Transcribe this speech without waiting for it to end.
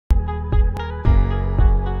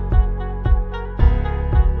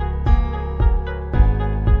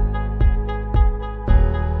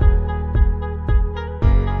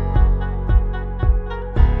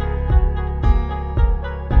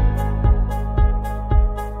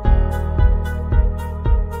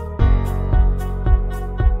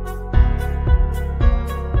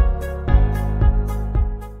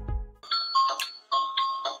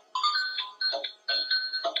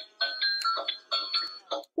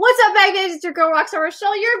What's up, Babe? It's your girl, Rockstar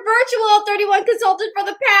Rochelle, your virtual 31 consultant for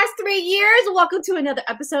the past 3 years. Welcome to another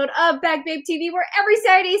episode of Babe TV, where every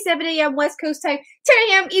Saturday, 7 a.m. West Coast time, 10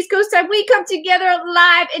 a.m. East Coast time, we come together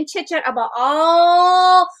live and chit-chat about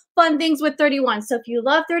all fun things with 31. So if you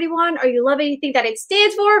love 31 or you love anything that it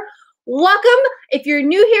stands for, welcome. If you're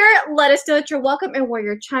new here, let us know that you're welcome and where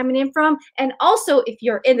you're chiming in from. And also, if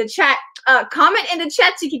you're in the chat, comment in the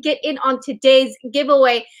chat so you can get in on today's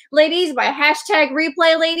giveaway. Ladies, my hashtag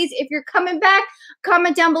replay, ladies, if you're coming back,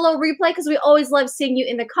 comment down below replay because we always love seeing you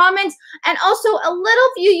in the comments. And also a little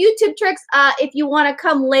few YouTube tricks if you want to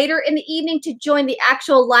come later in the evening to join the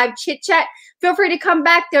actual live chit chat. Feel free to come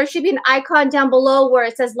back. There should be an icon down below where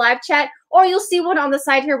it says live chat, or you'll see one on the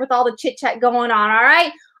side here with all the chit chat going on. All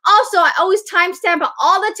right. Also, I always timestamp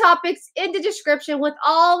all the topics in the description with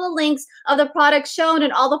all the links of the products shown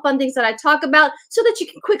and all the fun things that I talk about so that you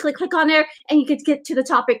can quickly click on there and you can get to the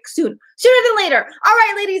topic sooner than later. All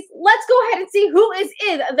right, ladies, let's go ahead and see who is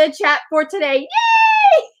in the chat for today.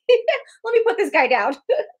 Yay! Let me put this guy down.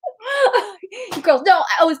 Girls, no,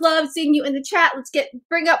 I always love seeing you in the chat. Let's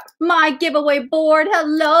bring up my giveaway board.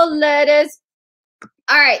 Hello, ladies.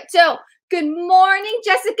 All right, so good morning,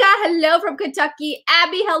 Jessica. Hello from Kentucky.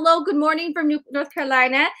 Abby, hello. Good morning from North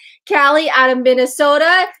Carolina. Callie out of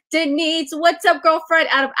Minnesota. Denise, what's up, girlfriend,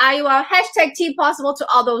 out of Iowa. Hashtag Team Possible to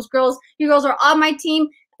all those girls. You girls are on my team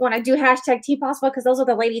when I do hashtag Team Possible because those are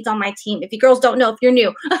the ladies on my team. If you girls don't know, if you're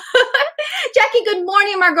new. Jackie, good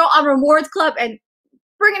morning, my girl on Rewards Club and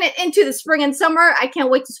bringing it into the spring and summer. I can't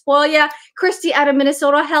wait to spoil ya. Christy out of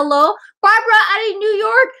Minnesota. Hello. Barbara out of New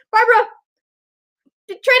York. Barbara,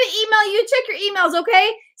 try to email you. Check your emails,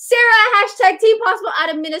 okay? Sarah, hashtag Team Possible out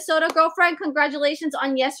of Minnesota. Girlfriend, congratulations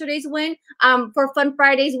on yesterday's win. For Fun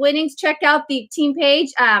Fridays winnings, check out the team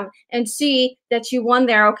page and see that you won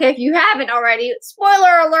there, okay? If you haven't already,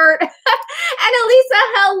 spoiler alert. And Elisa,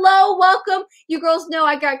 hello, welcome. You girls know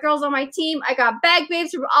I got girls on my team. I got bag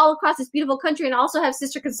babes from all across this beautiful country and I also have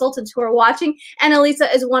sister consultants who are watching. And Elisa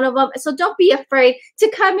is one of them. So don't be afraid to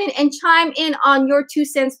come in and chime in on your 2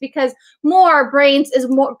 cents because more brains is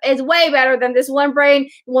way better than this one brain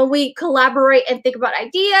when we collaborate and think about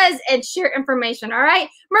ideas and share information. All right,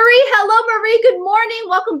 Marie, hello, Marie, good morning,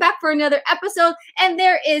 welcome back for another episode. And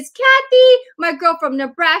there is Kathy, my girl from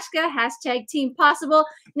Nebraska, hashtag Team Possible.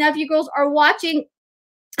 Now if you girls are watching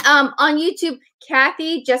on YouTube,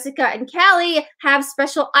 Kathy, Jessica, and Callie have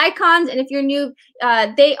special icons, and if you're new,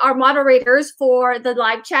 they are moderators for the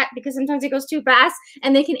live chat because sometimes it goes too fast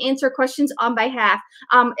and they can answer questions on behalf.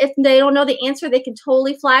 If they don't know the answer, they can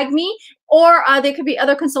totally flag me, or there could be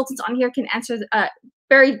other consultants on here can answer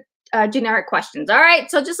very generic questions. All right,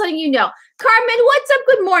 so just letting you know. Carmen, what's up?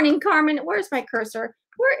 Good morning, Carmen. Where's my cursor?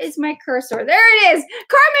 Where is my cursor? There it is.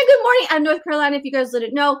 Carmen, good morning. I'm North Carolina, if you guys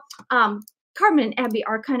didn't know. Carmen and Abby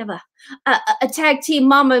are kind of a tag team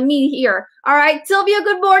mama me here. All right. Sylvia,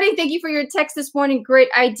 good morning. Thank you for your text this morning. Great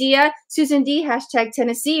idea. Susan D, hashtag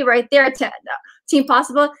Tennessee right there. Team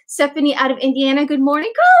Possible. Stephanie out of Indiana. Good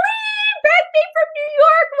morning. Colleen, Bethany from New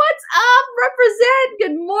York. What's up? Represent.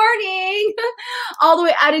 Good morning. All the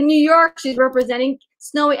way out of New York. She's representing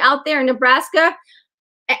snowy out there in Nebraska.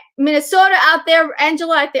 Minnesota out there.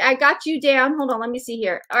 Angela, I got you down. Hold on, let me see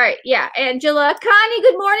here. All right, yeah, Angela. Connie,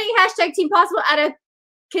 good morning. Hashtag Team Possible out of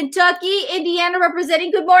Kentucky. Indiana representing.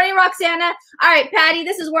 Good morning, Roxana. All right, Patty,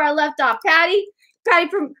 this is where I left off. Patty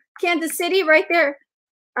from Kansas City right there.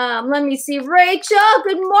 Let me see. Rachel,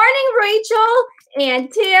 good morning, Rachel.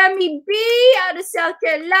 And Tammy B out of South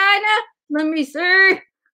Carolina. Let me see.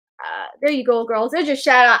 There you go, girls. There's your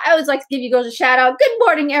shout out. I always like to give you girls a shout out. Good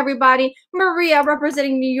morning, everybody. Maria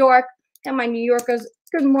representing New York. And my New Yorkers.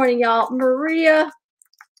 Good morning, y'all. Maria.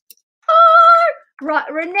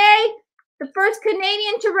 Renee, the first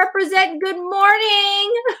Canadian to represent. Good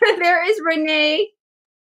morning. There is Renee.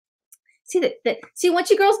 See,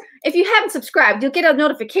 once you girls, if you haven't subscribed, you'll get a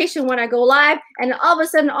notification when I go live, and all of a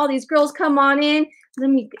sudden, all these girls come on in. Let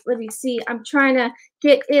me see. I'm trying to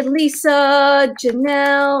get it. Lisa,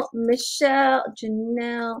 Janelle, Michelle,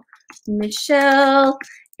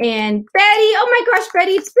 and Betty. Oh my gosh,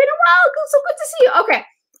 Betty, it's been a while. So good to see you. Okay.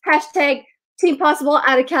 Hashtag Team Possible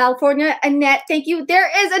out of California. Annette, thank you. There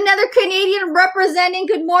is another Canadian representing.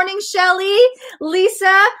 Good morning, Shelly.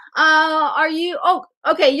 Lisa, are you? Oh,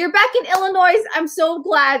 okay. You're back in Illinois. I'm so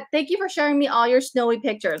glad. Thank you for sharing me all your snowy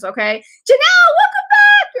pictures. Okay. Janelle, welcome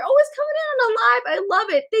back. You're always coming in on the live. I love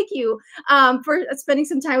it. Thank you for spending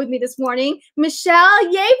some time with me this morning. Michelle,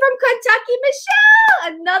 yay from Kentucky.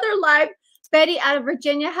 Michelle, another live. Betty out of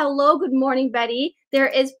Virginia. Hello. Good morning, Betty. There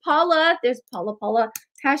is Paula. There's Paula.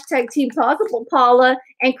 Hashtag Team Possible, Paula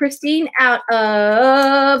and Christine out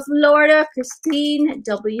of Florida. Christine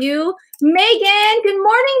W. Megan, good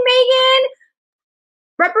morning, Megan.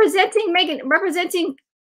 Representing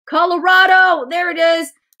Colorado. There it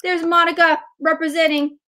is. There's Monica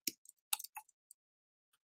representing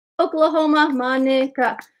Oklahoma.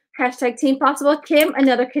 Monica. Hashtag Team Possible. Kim,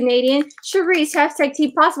 another Canadian. Charisse, hashtag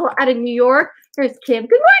Team Possible out of New York. There's Kim.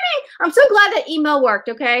 Good morning. I'm so glad that email worked,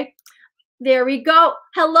 okay? There we go.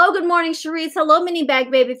 Hello, good morning, Charisse. Hello, Mini Bag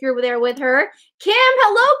Babe, if you're there with her. Kim,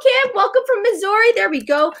 hello, Kim. Welcome from Missouri. There we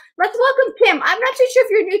go. Let's welcome Kim. I'm not too sure if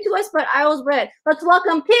you're new to us, but I was read. Let's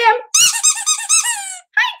welcome Kim.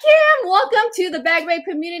 Hi, Kim. Welcome to the Bag Babe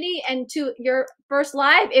community and to your first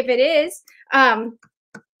live, if it is.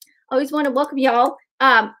 Always want to welcome y'all.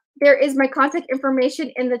 There is my contact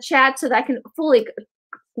information in the chat so that I can fully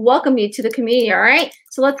welcome you to the community, all right?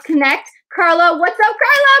 So let's connect. Carla, what's up,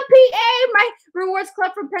 Carla? PA, my rewards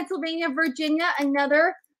club from Pennsylvania, Virginia,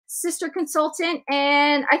 another sister consultant,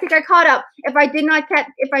 and I think I caught up. If I did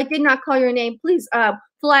not call your name, please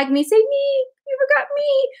flag me, say me, you forgot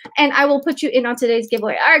me, and I will put you in on today's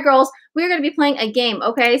giveaway. All right, girls, we're gonna be playing a game,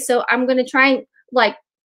 okay? So I'm gonna try and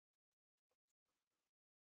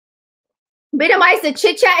minimize the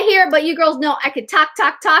chit chat here, but you girls know I could talk,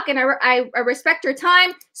 and I respect your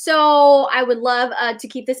time. So I would love to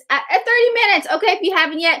keep this at 30 minutes. Okay, if you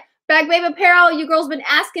haven't yet, Babe Apparel, you girls been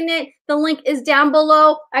asking it. The link is down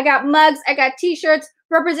below. I got mugs, I got t-shirts.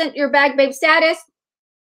 Represent your Bag Babe status.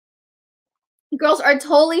 You girls are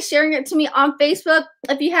totally sharing it to me on Facebook.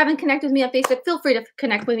 If you haven't connected with me on Facebook, feel free to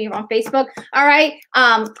connect with me on Facebook. All right.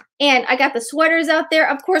 And I got the sweaters out there.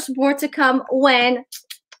 Of course, more to come when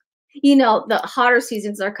you know, the hotter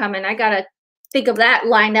seasons are coming. I got to think of that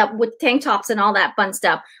lined up with tank tops and all that fun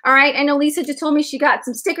stuff. All right. I know Lisa just told me she got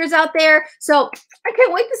some stickers out there. So I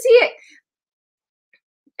can't wait to see it.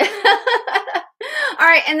 All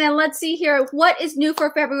right. And then let's see here. What is new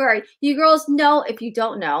for February? You girls know, if you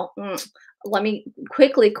don't know, let me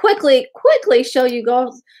quickly show you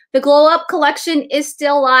girls. The Glow Up collection is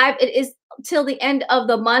still live. It is till the end of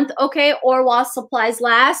the month. Okay. Or while supplies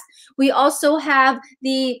last. We also have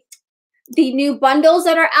the new bundles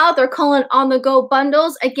that are out. They're calling on the go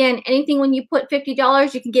bundles. Again, anything when you put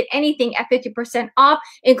 $50, you can get anything at 50% off,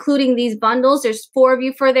 including these bundles. There's 4 of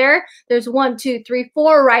you for there. There's 1, 2, 3,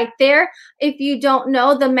 4 right there. If you don't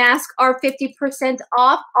know, the masks are 50%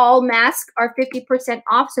 off. All masks are 50%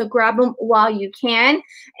 off. So grab them while you can.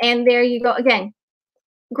 And there you go. Again,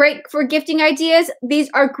 great for gifting ideas. These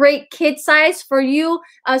are great kid size for you.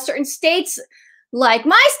 Certain states, like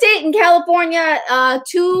my state in California,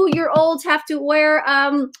 2-year-olds have to wear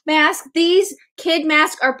masks. These kid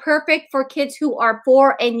masks are perfect for kids who are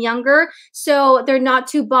 4 and younger. So they're not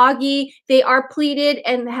too boggy. They are pleated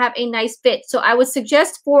and have a nice fit. So I would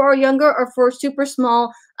suggest 4 or younger or for super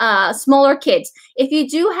small, smaller kids. If you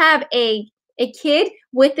do have a kid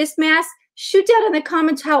with this mask, shoot down in the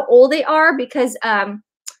comments how old they are, because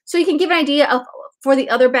so you can give an idea of for the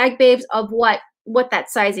other Bag Babes of what that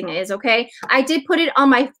sizing is. Okay, I did put it on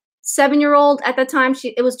my 7-year-old at the time.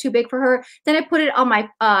 It was too big for her. Then I put it on my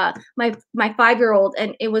my 5-year-old,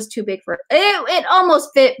 and it was too big for her. It almost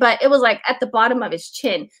fit, but it was like at the bottom of his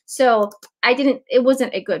chin, so it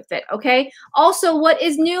wasn't a good fit. Okay, also what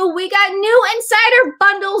is new, we got new insider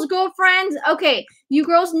bundles, girlfriends. Okay, you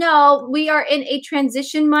girls know we are in a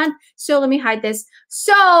transition month, so let me hide this.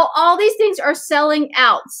 So all these things are selling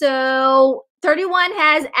out. So 31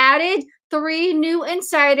 has added 3 new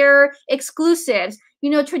insider exclusives. You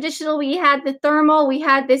know, traditionally we had the thermal, we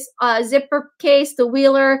had this zipper case, the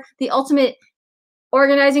wheeler, the ultimate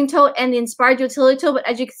organizing tote, and the inspired utility tote. But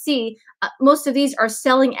as you can see, most of these are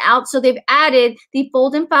selling out. So they've added the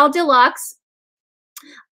fold and file deluxe,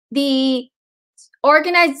 the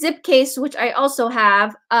organized zip case, which I also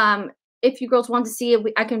have. If you girls want to see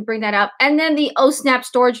it, I can bring that up. And then the O-Snap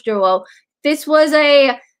storage duo. This was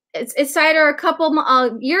it's cider a couple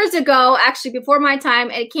years ago, actually before my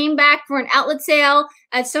time. It came back for an outlet sale,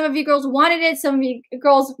 and some of you girls wanted it, some of you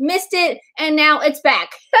girls missed it, and now it's back.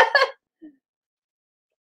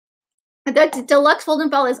 The deluxe fold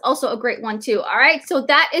and file is also a great one too. All right, so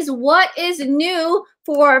that is what is new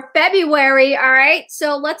for February. All right,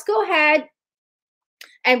 so let's go ahead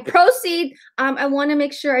and proceed. I want to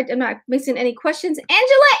make sure I'm not missing any questions.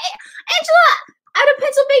 Angela, out of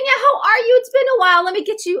Pennsylvania, how are you? It's been a while. Let me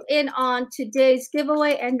get you in on today's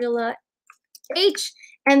giveaway, Angela H.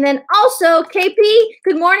 And then also KP,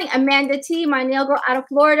 good morning. Amanda T, my nail girl out of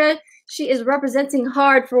Florida. She is representing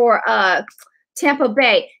hard for Tampa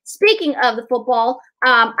Bay. Speaking of the football,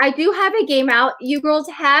 I do have a game out. You girls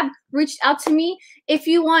have reached out to me. If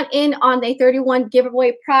you want in on a 31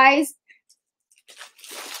 giveaway prize,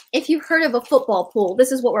 if you've heard of a football pool,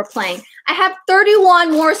 this is what we're playing. I have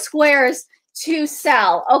 31 more squares to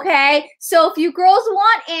sell, okay? So if you girls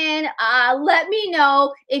want in, let me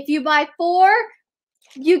know. If you buy 4,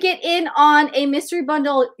 you get in on a mystery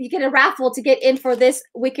bundle. You get a raffle to get in for this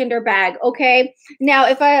weekender bag, okay?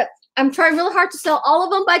 Now, I'm trying really hard to sell all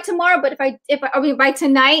of them by tomorrow, but I mean by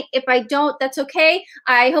tonight. If I don't, that's okay.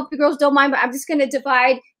 I hope you girls don't mind, but I'm just gonna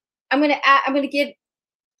divide. I'm gonna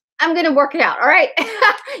work it out. All right.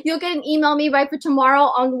 You'll get an email me by for tomorrow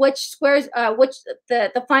on which squares, which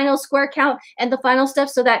the final square count and the final stuff,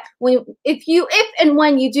 so that if and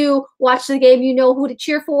when you do watch the game, you know who to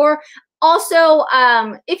cheer for. Also,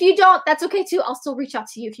 if you don't, that's okay too. I'll still reach out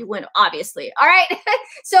to you if you win, obviously. All right.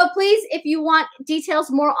 So please, if you want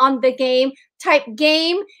details more on the game, type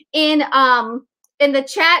game in the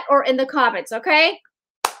chat or in the comments. Okay.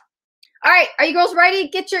 All right. Are you girls ready?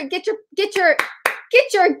 Get your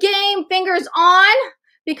game fingers on,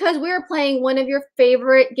 because we're playing one of your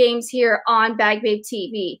favorite games here on Bag Babe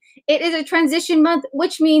TV. It is a transition month,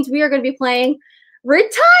 which means we are going to be playing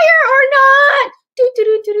Retire or Not.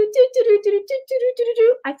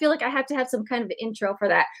 I feel like I have to have some kind of intro for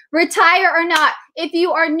that. Retire or Not. If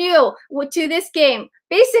you are new to this game,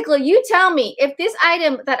 basically you tell me if this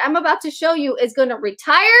item that I'm about to show you is going to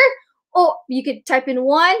retire, or you could type in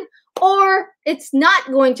 1, or it's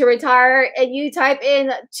not going to retire, and you type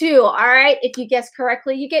in 2. All right. If you guess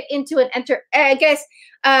correctly, you get into an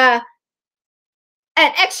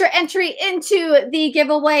an extra entry into the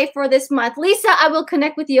giveaway for this month. Lisa, I will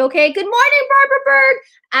connect with you. Okay. Good morning, Barbara Berg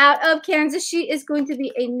out of Kansas. She is going to be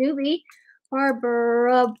a newbie,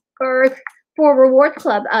 Barbara Berg, for Reward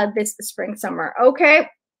Club this spring, summer. Okay.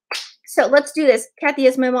 So let's do this. Kathy,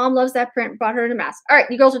 yes, my mom loves that print. Brought her in a mask. All right,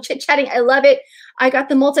 you girls are chit-chatting. I love it. I got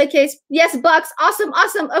the multi-case. Yes, Bucks. Awesome,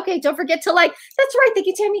 awesome. Okay, don't forget to like. That's right. Thank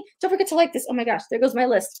you, Tammy. Don't forget to like this. Oh, my gosh. There goes my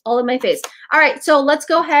list. All in my face. All right, so let's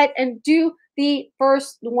go ahead and do the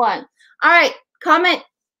first one. All right, comment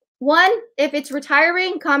 1 if it's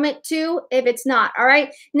retiring, comment 2 if it's not. All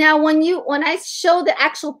right. Now, when I show the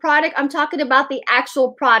actual product, I'm talking about the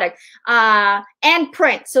actual product and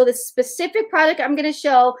print. So the specific product I'm going to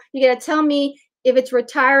show, you got to tell me if it's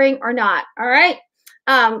retiring or not. All right.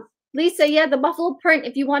 Lisa, yeah, the buffalo print.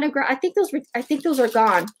 If you want to, I think those are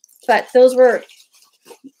gone, but those were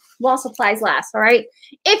while supplies last. All right.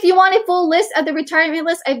 If you want a full list of the retirement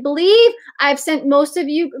list, I believe I've sent most of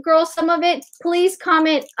you girls some of it. Please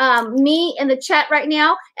comment me in the chat right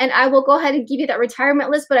now, and I will go ahead and give you that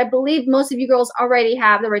retirement list. But I believe most of you girls already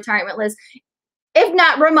have the retirement list. If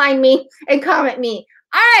not, remind me and comment me.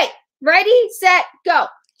 All right. Ready, set, go.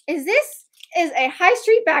 This is a high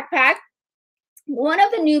street backpack. One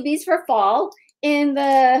of the newbies for fall in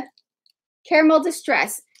the caramel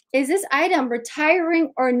distress. Is this item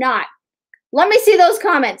retiring or not? Let me see those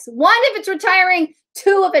comments. 1 if it's retiring,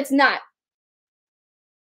 2 if it's not.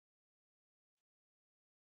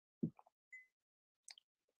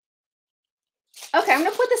 Okay, I'm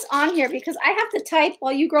going to put this on here because I have to type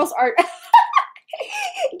while you girls are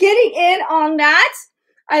getting in on that.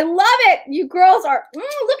 I love it. You girls are,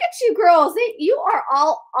 look at you girls. You are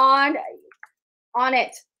all on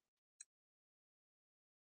it.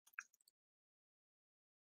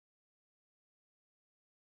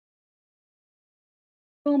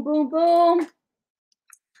 Boom, boom, boom.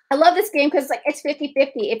 I love this game because it's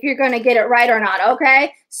 50-50 if you're going to get it right or not,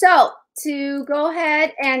 okay? So to go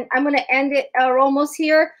ahead, and I'm going to end it almost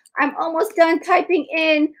here. I'm almost done typing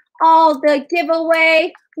in all the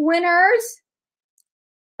giveaway winners.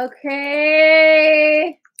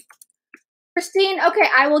 Okay. Christine, okay,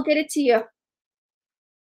 I will get it to you.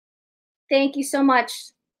 Thank you so much.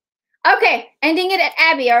 Okay, ending it at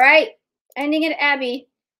Abby, all right? Ending it at Abby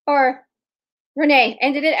or Renee.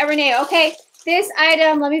 Ended it at Renee. Okay, this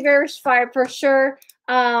item, let me verify for sure.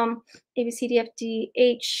 A, B, C, D, F, D,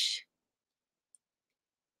 H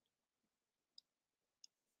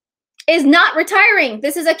is not retiring.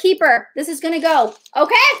 This is a keeper. This is going to go.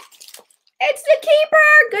 Okay, it's the keeper.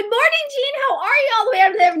 Good morning, Jean. How are you all the way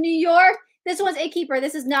out there in New York? This one's a keeper.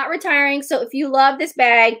 This is not retiring. So if you love this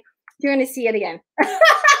bag, you're going to see it again.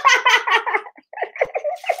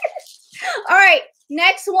 All right,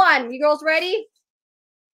 next one. You girls ready?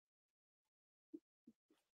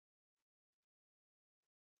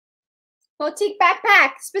 Boutique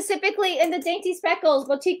backpack, specifically in the Dainty Speckles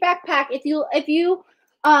boutique backpack. If you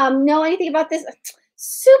know anything about this,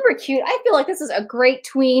 Super cute. I feel like this is a great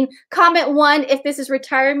tween. Comment 1 if this is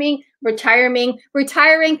retiring. You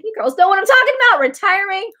girls know what I'm talking about.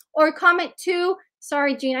 Retiring. Or comment 2.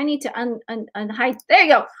 Sorry, Jean, I need to unhide. There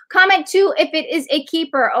you go. Comment 2 if it is a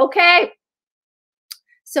keeper, okay?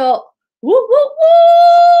 So, woo, woo,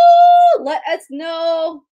 woo! Let us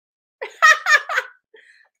know.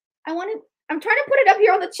 I'm trying to put it up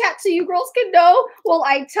here on the chat so you girls can know. Well,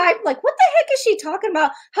 I type like, what the heck is she talking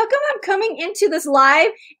about? How come I'm coming into this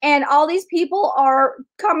live and all these people are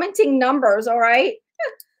commenting numbers, all right?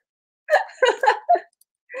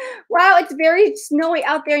 Wow, it's very snowy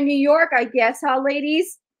out there in New York, I guess, huh,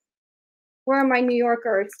 ladies? Where are my New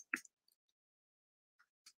Yorkers?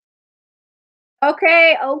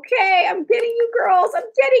 Okay, I'm getting you girls. I'm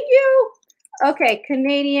getting you. Okay,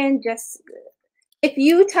 Canadian, just... If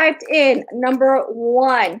you typed in number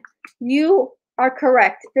 1, you are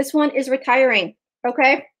correct. This one is retiring,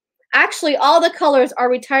 okay? Actually, all the colors are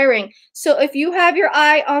retiring. So if you have your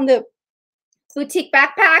eye on the boutique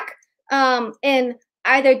backpack in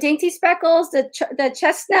either Dainty Speckles, the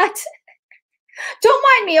chestnut, don't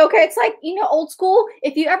mind me, okay? It's like, you know, old school.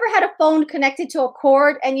 If you ever had a phone connected to a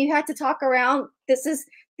cord and you had to talk around, this is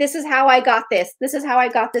how I got this. This is how I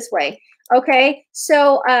got this way, okay?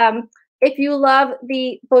 So, if you love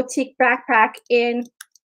the boutique backpack in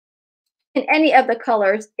any of the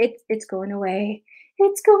colors, it's going away.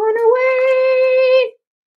 It's going away.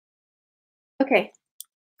 Okay,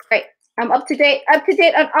 great. I'm up to date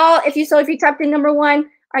on all. If you typed in number 1,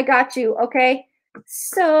 I got you. Okay,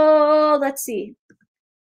 so let's see.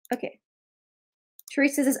 Okay,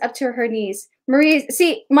 Teresa's is up to her knees. Marie,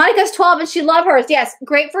 see, Monica's 12 and she loves hers. Yes,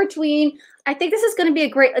 great for tween. I think this is going to be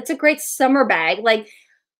a great summer bag. Like,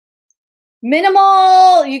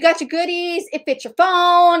 minimal, you got your goodies, it fits your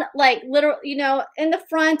phone, like literally, you know, in the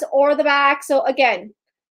front or the back. So again,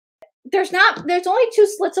 there's only 2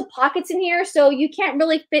 slits of pockets in here, so you can't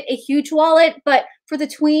really fit a huge wallet, but for the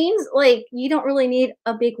tweens, like, you don't really need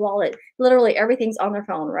a big wallet. Literally everything's on their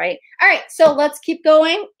phone, right? All right, so let's keep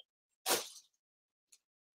going.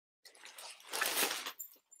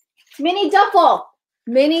 Mini duffel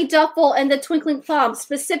and the twinkling plum,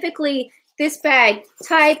 specifically this bag,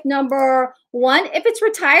 type number 1 if it's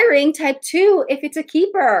retiring, type 2 if it's a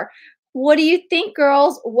keeper. What do you think,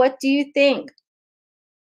 girls? What do you think?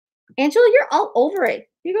 Angela, you're all over it.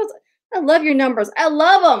 You girls, I love your numbers. I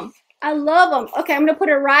love them. I love them. Okay, I'm gonna put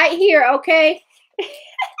it right here. Okay. Is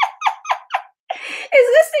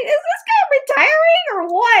this guy retiring or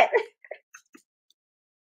what?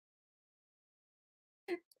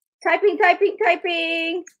 Typing.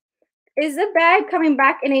 Is the bag coming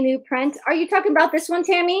back in a new print? Are you talking about this one,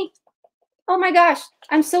 Tammy? Oh my gosh,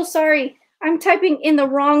 I'm so sorry. I'm typing in the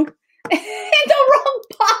wrong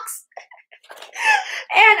box.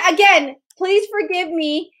 And again, please forgive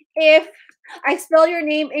me if I spell your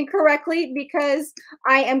name incorrectly because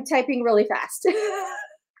I am typing really fast.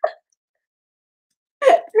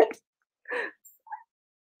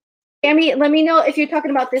 Tammy, let me know if you're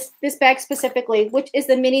talking about this bag specifically, which is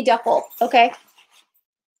the mini duffel, okay?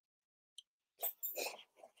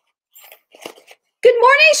 Good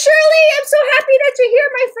morning, Shirley. I'm so happy that you're here,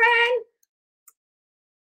 my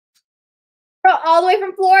friend. All the way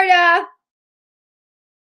from Florida.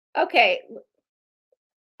 Okay.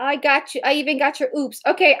 I got you. I even got your oops.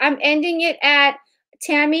 Okay, I'm ending it at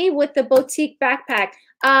Tammy with the boutique backpack.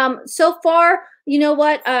 So far, you know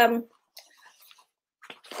what?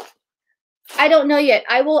 I don't know yet.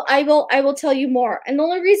 I will tell you more. And the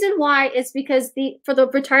only reason why is because for the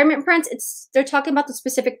retirement prints, they're talking about the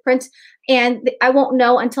specific print, and I won't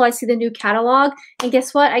know until I see the new catalog. And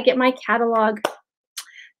guess what? I get my catalog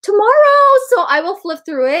tomorrow, so I will flip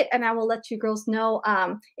through it and I will let you girls know.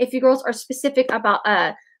 If you girls are specific about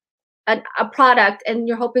a product and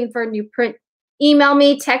you're hoping for a new print, email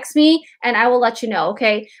me, text me, and I will let you know,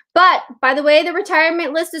 okay? But by the way the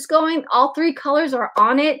retirement list is going, all 3 colors are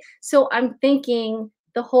on it, so I'm thinking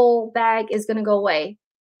the whole bag is going to go away.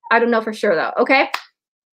 I don't know for sure, though, okay?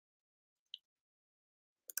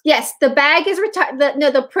 Yes, the bag is retired.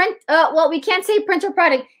 The print, well, we can't say print or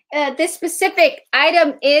product. This specific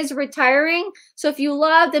item is retiring, so if you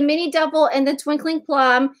love the mini double and the twinkling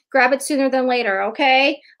plum, grab it sooner than later,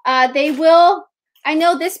 okay? They will... I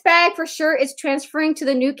know this bag for sure is transferring to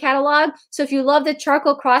the new catalog. So if you love the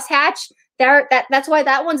charcoal crosshatch, that's why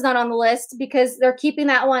that one's not on the list, because they're keeping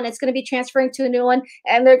that one. It's going to be transferring to a new one,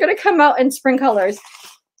 and they're going to come out in spring colors.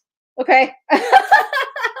 Okay.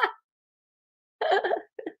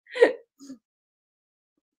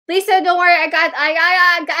 Lisa, don't worry.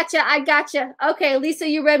 I gotcha. Okay, Lisa,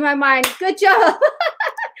 you read my mind. Good job.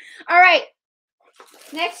 All right.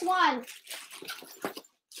 Next one.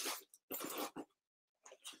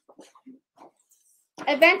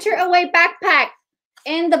 Adventure Away backpack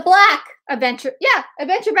in the black. Adventure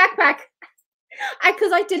backpack.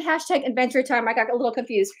 Because I did hashtag adventure time. I got a little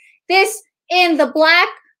confused. This in the black,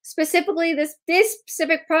 specifically this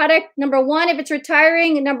specific product. Number 1, if it's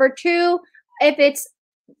retiring. And number 2, if it's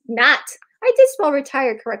not. I did spell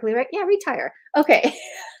retire correctly, right? Yeah, retire. Okay.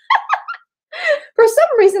 For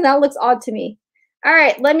some reason, that looks odd to me. All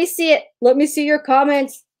right, let me see it. Let me see your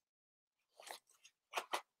comments.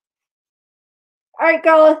 All right,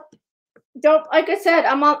 girl. Don't, like I said,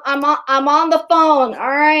 I'm on the phone. All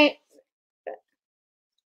right.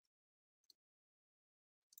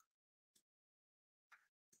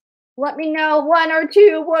 Let me know 1 or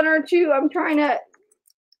 2, 1 or 2. I'm trying to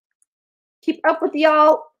keep up with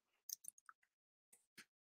y'all.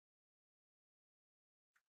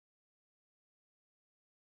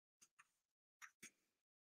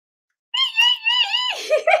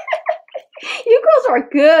 You girls are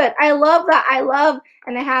good. I love that. I love,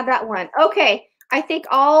 and I have that one. Okay. I think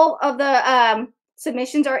all of the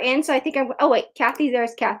submissions are in. So I think oh wait, Kathy,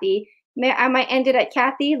 there's Kathy. I might end it at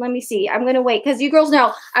Kathy. Let me see. I'm gonna wait because you girls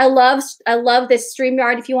know I love this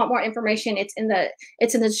StreamYard. If you want more information, it's in the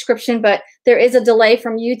description. But there is a delay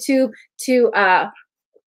from YouTube to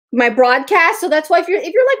my broadcast, so that's why if you're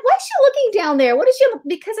like, why is she looking down there? What is she?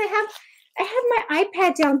 Because I have my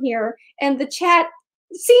iPad down here and the chat.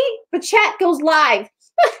 See, the chat goes live.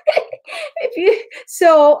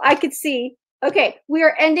 So I could see. Okay, we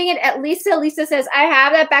are ending it at Lisa. Lisa says, I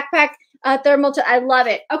have that backpack thermal. I love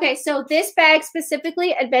it. Okay, so this bag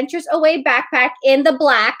specifically, Adventures Away backpack in the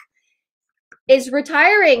black, is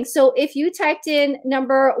retiring. So if you typed in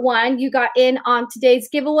number 1, you got in on today's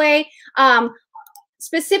giveaway.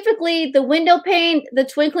 Specifically, the window pane, the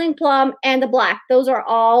twinkling plum, and the black. Those are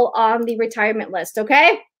all on the retirement list,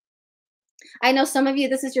 okay? I know some of you,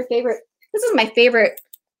 this is your favorite. This is my favorite,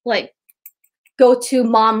 like, go-to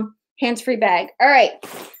mom hands-free bag. All right.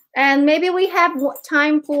 And maybe we have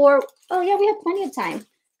time for, oh, yeah, we have plenty of time.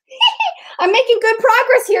 I'm making good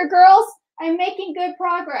progress here, girls. I'm making good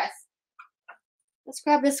progress. Let's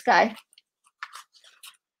grab this guy.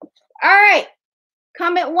 All right.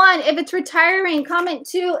 Comment 1 if it's retiring. Comment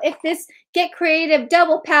 2 if this Get Creative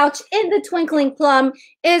double pouch in the twinkling plum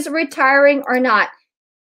is retiring or not.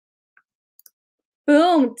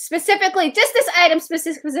 Boom. Specifically, just this item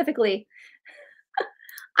specifically.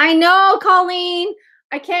 I know, Colleen.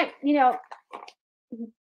 I can't, you know.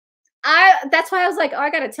 That's why I was like, oh, I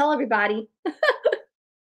got to tell everybody.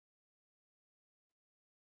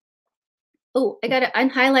 Oh, I got to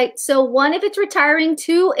unhighlight. So 1 if it's retiring,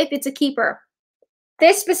 2 if it's a keeper.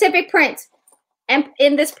 This specific print and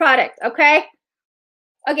in this product, okay?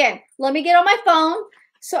 Again, let me get on my phone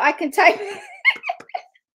so I can type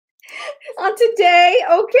on today,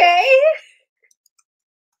 okay?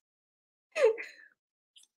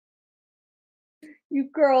 You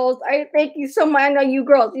girls, I thank you so much. I know you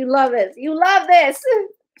girls, you love this. You love this.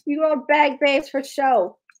 You are bag babes for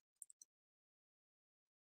show.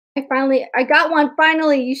 I got one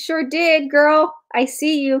finally. You sure did, girl. I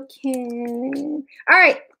see you, Kim. All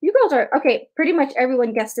right, you girls are, okay, pretty much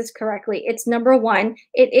everyone guessed this correctly. It's number 1.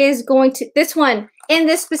 It is going to, this one in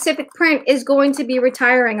this specific print is going to be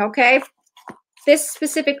retiring, okay? This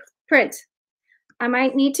specific print. I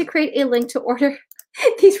might need to create a link to order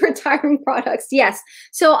these retiring products. Yes.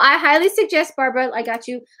 So I highly suggest, Barbara, I got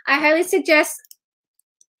you. I highly suggest,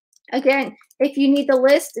 again, if you need the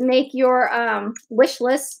list, make your wish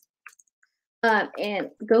list and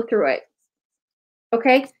go through it.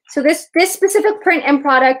 Okay. So this specific print and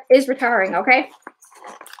product is retiring. Okay.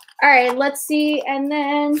 All right. Let's see. And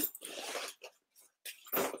then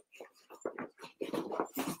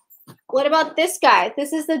what about this guy?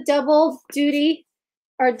 This is the double duty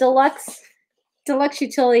or deluxe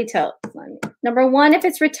utility tote. Number 1 if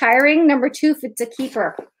it's retiring. Number 2 if it's a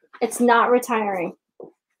keeper. It's not retiring.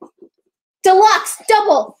 Deluxe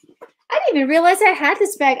double. I didn't even realize I had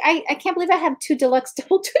this bag. I can't believe I have 2 deluxe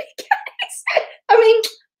double duty guys. I mean,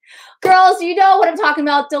 girls, you know what I'm talking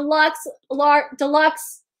about.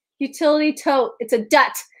 Deluxe utility tote. It's a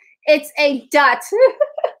dut. It's a dut.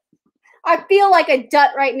 I feel like a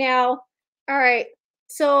dut right now. All right.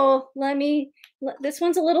 So this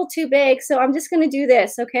one's a little too big. So I'm just going to do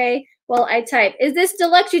this, okay? While I type. Is this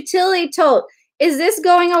deluxe utility tote? Is this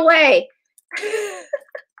going away?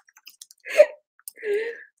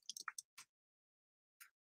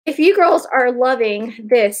 If you girls are loving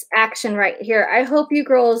this action right here, I hope you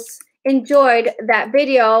girls enjoyed that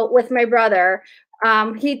video with my brother.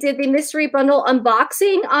 He did the mystery bundle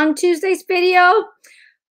unboxing on Tuesday's video.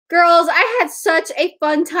 Girls, I had such a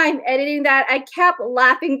fun time editing that. I kept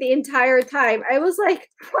laughing the entire time. I was like,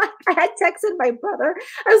 what? I had texted my brother.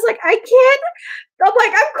 I was like, I can't. I'm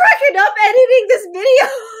like, I'm cracking up editing this video.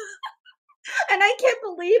 And I can't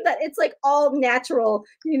believe that it's like all natural.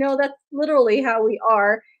 You know, that's literally how we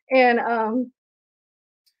are. And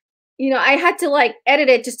you know, I had to like edit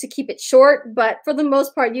it just to keep it short, but for the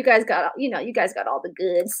most part, you guys got, you know, you guys got all the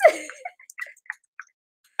goods.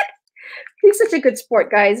 He's such a good sport,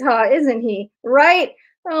 guys, huh? Isn't he? Right?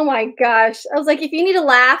 Oh my gosh. I was like, if you need to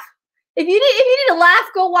laugh, if you need to laugh,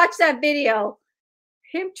 go watch that video.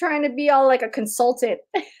 Him trying to be all like a consultant.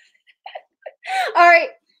 All right.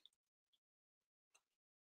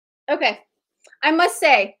 Okay. I must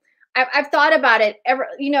say, I've thought about it.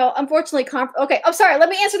 You know, unfortunately, okay. Oh, sorry. Let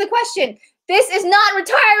me answer the question. This is not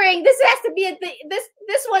retiring. This has to be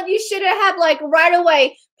this one. You should have like right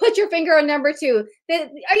away. Put your finger on number 2.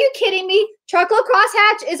 Are you kidding me? Chocolate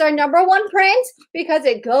Crosshatch is our #1 print because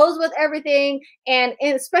it goes with everything, and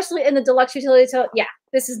especially in the deluxe utility tote. Yeah,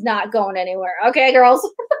 this is not going anywhere. Okay, girls.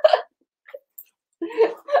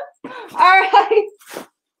 All right.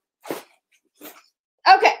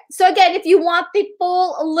 Okay, so again, if you want the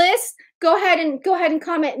full list, go ahead and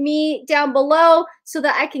comment me down below so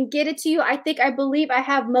that I can get it to you. I believe I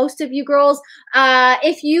have most of you girls.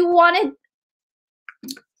 If you wanted,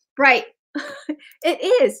 right,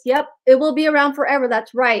 it is. Yep, it will be around forever.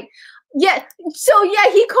 That's right. Yeah. So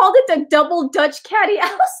yeah, he called it the double Dutch caddy. I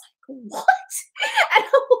was like, what? And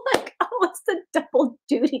I'm like, oh, it's the double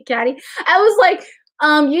duty caddy. I was like,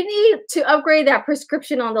 you need to upgrade that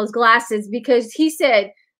prescription on those glasses, because he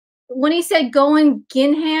said, when he said going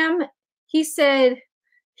Gingham, he said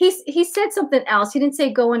something else. He didn't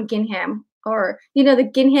say going Gingham, or, you know, the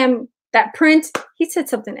Gingham, that print. He said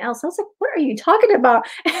something else. I was like, what are you talking about?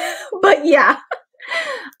 But yeah,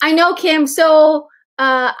 I know, Kim. So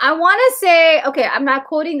I want to say, okay, I'm not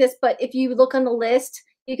quoting this, but if you look on the list,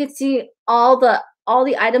 you can see all the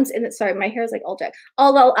items in it. Sorry, my hair is like all jacked.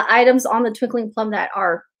 All the items on the Twinkling Plum that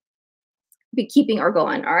are be keeping or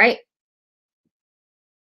going. All right.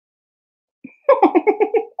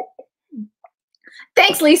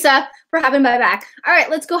 Thanks, Lisa, for having my back. All right,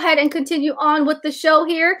 let's go ahead and continue on with the show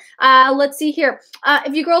here. Let's see here.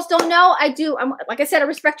 If you girls don't know, like I said, I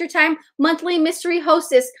respect your time, monthly mystery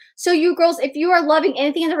hostess. So you girls, if you are loving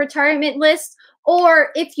anything in the retirement list,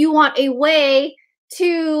 or if you want a way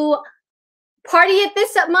to party it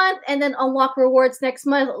this month and then unlock rewards next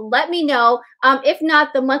month, let me know. If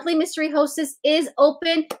not, the monthly mystery hostess is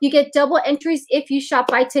open. You get double entries if you shop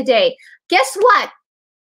by today. Guess what?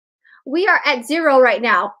 We are at 0 right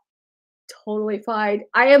now. Totally fine.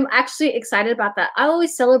 I am actually excited about that. I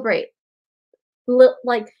always celebrate.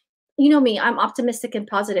 Like, you know me, I'm optimistic and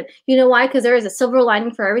positive. You know why? Because there is a silver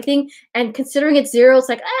lining for everything. And considering it's 0, it's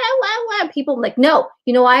like, people like, no.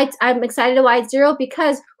 You know why? I'm excited why it's 0,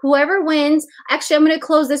 because whoever wins, actually, I'm going to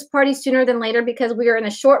close this party sooner than later because we are in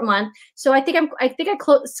a short month. So I think I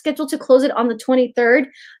scheduled to close it on the 23rd.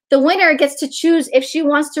 The winner gets to choose if she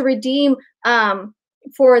wants to redeem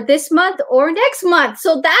for this month or next month.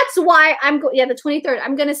 So that's why the 23rd.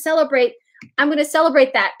 I'm going to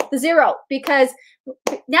celebrate that, the 0, because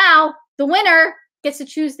now the winner gets to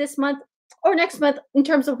choose this month or next month in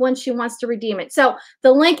terms of when she wants to redeem it. So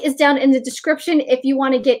the link is down in the description if you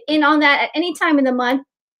want to get in on that at any time in the month.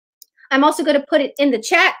 I'm also going to put it in the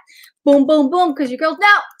chat. Boom, boom, boom, because you girls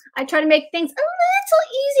know I try to make things a little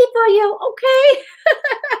easy for you, okay?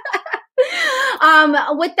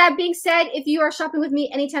 With that being said, if you are shopping with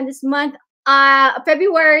me anytime this month,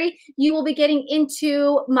 February, you will be getting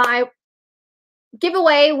into my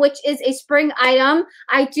giveaway, which is a spring item.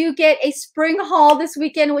 I do get a spring haul this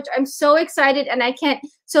weekend, which I'm so excited, and I can't.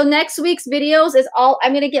 So next week's videos is all,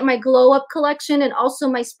 I'm going to get my glow up collection and also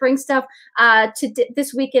my spring stuff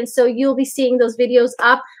this weekend. So you'll be seeing those videos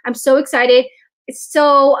up. I'm so excited.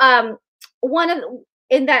 So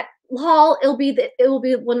in that haul, it'll be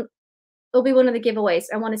one of the giveaways,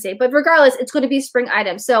 I want to say. But regardless, it's going to be a spring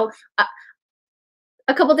item. So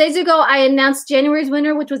a couple days ago, I announced January's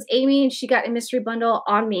winner, which was Amy, and she got a mystery bundle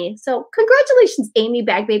on me. So congratulations, Amy,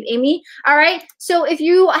 Bag Babe Amy. All right. So if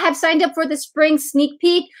you have signed up for the spring sneak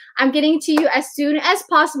peek, I'm getting to you as soon as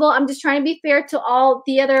possible. I'm just trying to be fair to all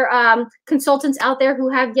the other consultants out there who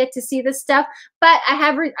have yet to see this stuff. But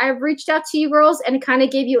I've reached out to you girls and kind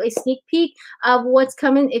of gave you a sneak peek of what's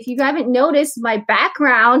coming. If you haven't noticed my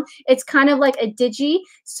background, it's kind of like a digi.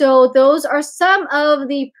 So those are some of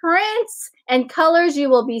the prints and colors you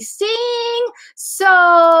will be seeing.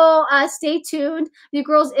 So stay tuned. You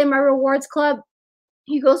girls in my rewards club,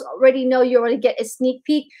 you girls already know you already get a sneak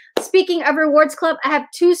peek. Speaking of rewards club, I have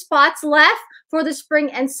 2 spots left for the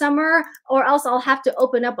spring and summer, or else I'll have to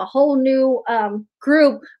open up a whole new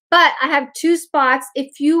group. But I have 2 spots.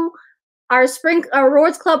 If you are spring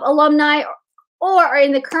Rewards Club alumni or are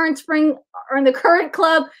in the current spring or in the current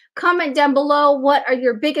club, comment down below what are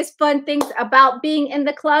your biggest fun things about being in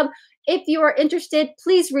the club. If you are interested,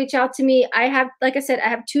 please reach out to me. I have, like I said, I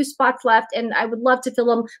have 2 spots left, and I would love to fill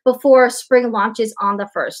them before spring launches on the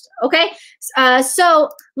 1st. Okay, so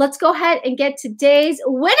let's go ahead and get today's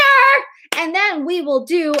winner, and then we will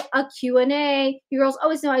do a Q&A. You girls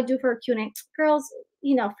always know I do for a Q&A. Girls,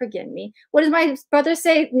 you know, forgive me. What does my brother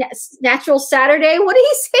say? Natural Saturday? What did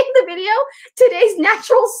he say in the video? Today's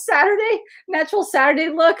natural Saturday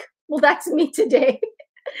look. Well, that's me today.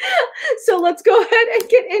 So let's go ahead and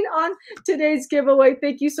get in on today's giveaway.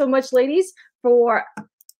 Thank you so much, ladies, for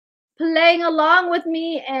playing along with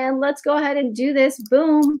me. And let's go ahead and do this.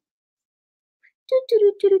 Boom.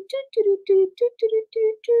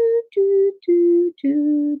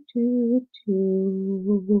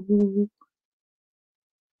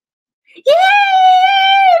 Yay!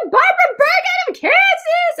 Barbara Berg out of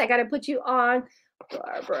Kansas! I gotta put you on,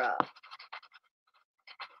 Barbara.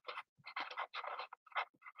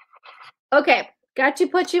 Okay, got to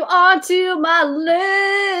put you onto my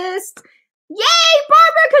list. Yay,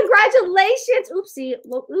 Barbara! Congratulations! Oopsie,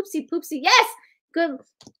 oopsie, poopsie. Yes, good.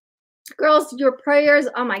 Girls, your prayers,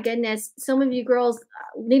 oh my goodness. Some of you girls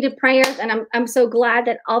needed prayers, and I'm so glad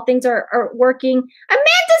that all things are working.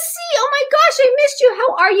 Amanda C, oh my gosh, I missed you.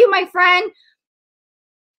 How are you, my friend?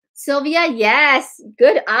 Sylvia, yes.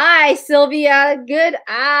 Good eye, Sylvia. Good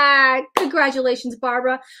eye. Congratulations,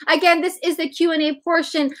 Barbara. Again, this is the Q&A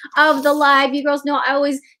portion of the live. You girls know I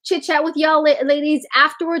always chit-chat with y'all ladies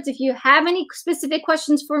afterwards. If you have any specific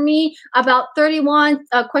questions for me about 31,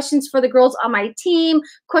 questions for the girls on my team,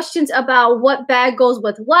 questions about what bag goes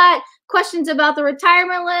with what, questions about the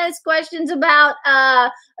retirement list, questions about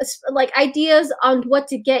like ideas on what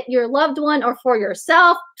to get your loved one or for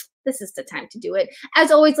yourself, this is the time to do it.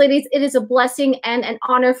 As always, ladies, it is a blessing and an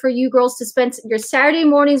honor for you girls to spend your Saturday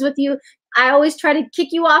mornings with you. I always try to kick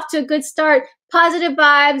you off to a good start. Positive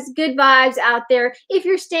vibes, good vibes out there. If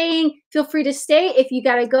you're staying, feel free to stay. If you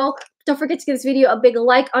gotta go, don't forget to give this video a big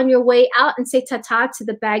like on your way out and say ta-ta to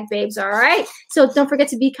the bag babes, all right? So don't forget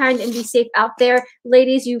to be kind and be safe out there.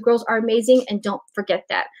 Ladies, you girls are amazing, and don't forget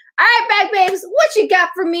that. All right, bag babes, what you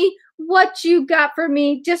got for me? What you got for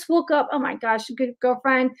me? Just woke up. Oh my gosh, good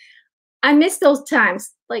girlfriend. I miss those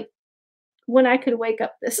times, like when I could wake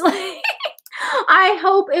up this late. I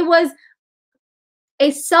hope it was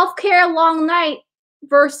a self-care long night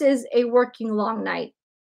versus a working long night.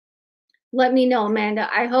 Let me know, Amanda.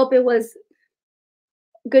 I hope it was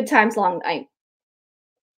good times long night.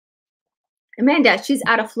 Amanda, she's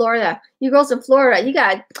out of Florida. You girls in Florida, you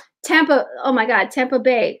got Tampa. Oh my God, Tampa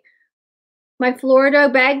Bay. My Florida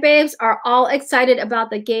bag babes are all excited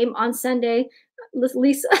about the game on Sunday.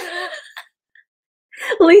 Lisa,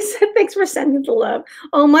 Lisa, thanks for sending the love.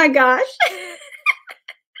 Oh my gosh.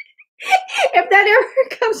 If that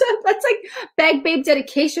ever comes up, that's like bag babe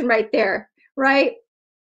dedication right there, right?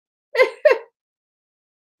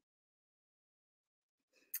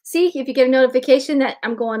 See, if you get a notification that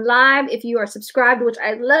I'm going live, if you are subscribed, which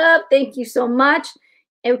I love, thank you so much.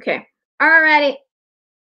 Okay, all righty.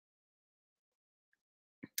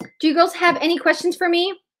 Do you girls have any questions for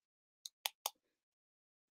me?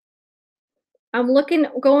 I'm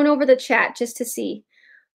going over the chat just to see.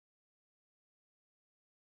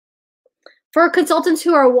 For consultants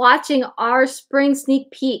who are watching, our spring sneak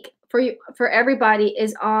peek for everybody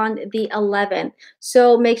is on the 11th.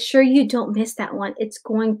 So make sure you don't miss that one. It's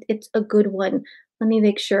a good one. Let me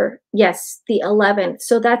make sure. Yes, the 11th.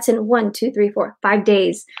 So that's in 1, 2, 3, 4, 5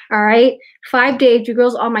 days. All right. 5 days. You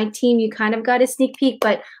girls on my team, you kind of got a sneak peek,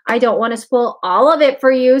 but I don't want to spoil all of it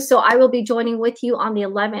for you. So I will be joining with you on the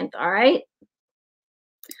 11th. All right.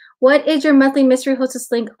 What is your monthly mystery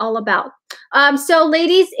hostess link all about? So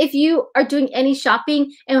ladies, if you are doing any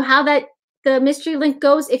shopping, and how the mystery link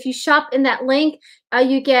goes, if you shop in that link,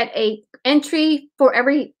 you get a entry for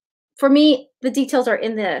me, the details are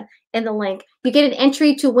in the link. You get an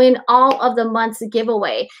entry to win all of the month's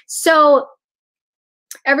giveaway. So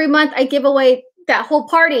every month I give away that whole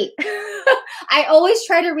party. I always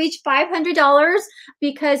try to reach $500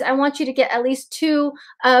 because I want you to get at least 2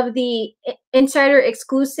 of the insider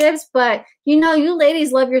exclusives. But you know, you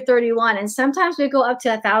ladies love your 31, and sometimes we go up to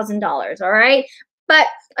 $1,000. All right. But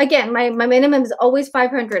again, my minimum is always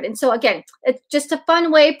 500. And so again, it's just a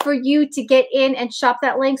fun way for you to get in and shop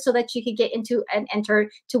that link so that you can get into and enter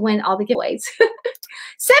to win all the giveaways.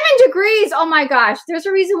 7 degrees. Oh my gosh. There's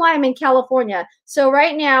a reason why I'm in California. So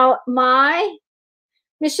right now, my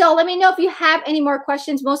Michelle, let me know if you have any more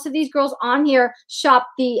questions. Most of these girls on here shop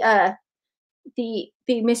the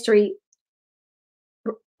mystery.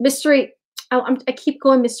 I keep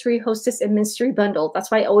going mystery hostess and mystery bundle.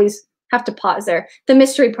 That's why I always have to pause there. The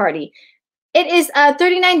mystery party. It is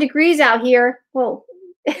 39 degrees out here. Whoa.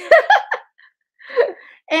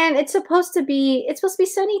 And it's supposed to be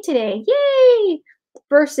sunny today. Yay!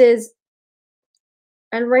 Versus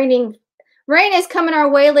and raining. Rain is coming our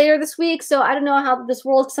way later this week, so I don't know how this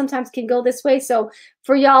world sometimes can go this way. So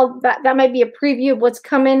for y'all, that might be a preview of what's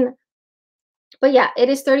coming. But yeah, it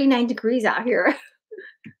is 39 degrees out here.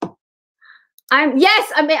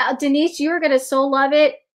 Denise, you are gonna so love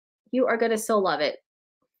it. You are gonna so love it.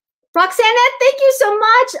 Roxana, thank you so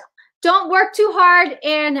much. Don't work too hard,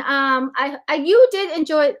 and you did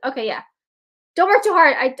enjoy it. Okay, yeah. Don't work too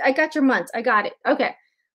hard. I got your months. I got it. Okay.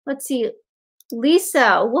 Let's see.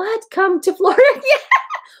 Lisa, what? Come to Florida? Yeah.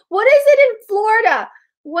 What is it in Florida?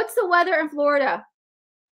 What's the weather in Florida?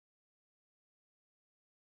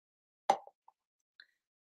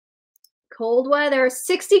 Cold weather.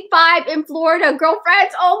 65 in Florida.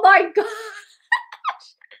 Girlfriends, oh my gosh.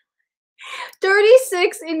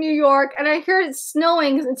 36 in New York, and I heard it's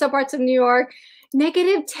snowing in some parts of New York.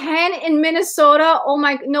 -10 in Minnesota. Oh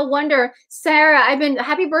my, no wonder. Sarah,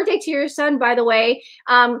 happy birthday to your son, by the way.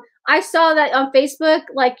 I saw that on Facebook,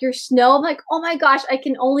 like your snow. I'm like, oh my gosh, I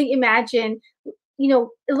can only imagine. You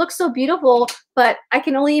know, it looks so beautiful, but I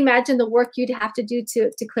can only imagine the work you'd have to do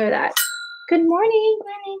to clear that. Good morning.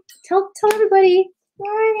 Morning. Tell everybody.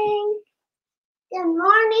 Morning. Good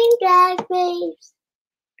morning, Dad, babes.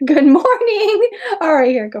 Good morning. All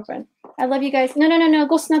right, here, girlfriend. I love you guys. No.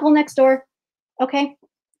 Go snuggle next door. Okay?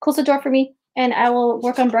 Close the door for me, and I will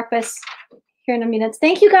work on breakfast here in a minute.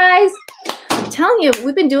 Thank you, guys. I'm telling you,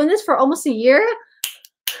 we've been doing this for almost a year.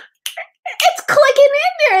 It's clicking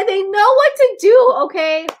in there. They know what to do,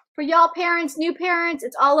 okay? For y'all parents, new parents,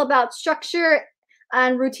 it's all about structure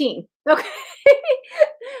and routine, okay?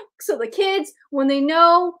 So the kids, when they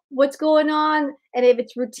know what's going on, and if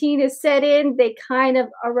its routine is set in, they kind of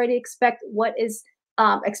already expect what is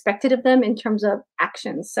expected of them in terms of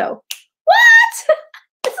actions. So, what?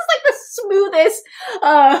 This is like the smoothest.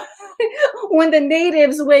 When the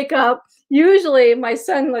natives wake up, usually my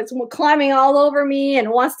son is climbing all over me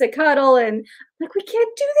and wants to cuddle, and I'm like, we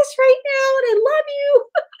can't do this right now, and I love you.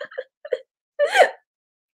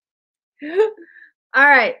 All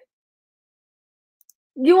right.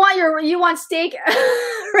 You want steak,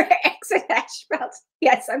 eggs, and hash browns?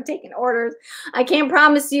 Yes, I'm taking orders. I can't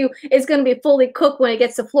promise you it's going to be fully cooked when it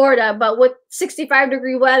gets to Florida, but with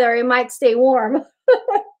 65-degree weather, it might stay warm.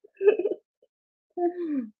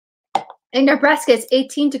 In Nebraska, it's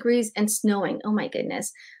 18 degrees and snowing. Oh my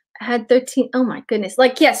goodness. I had 13. Oh my goodness.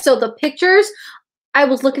 Like, yes. So the pictures, I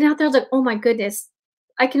was looking out there. I was like, oh my goodness.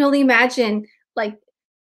 I can only imagine, like,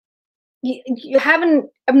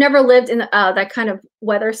 I've never lived in that kind of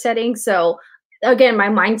weather setting. So again, my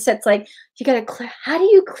mindset's like, you got to clear, how do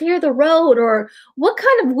you clear the road? Or what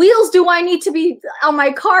kind of wheels do I need to be on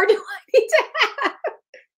my car? Do I need to have?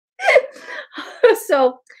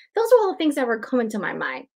 So those are all the things that were coming to my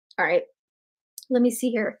mind. All right. Let me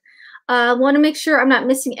see here. Want to make sure I'm not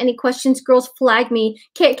missing any questions. Girls, flag me.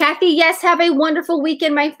 Kathy, yes, have a wonderful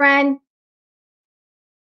weekend, my friend.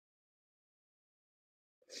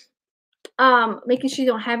 Making sure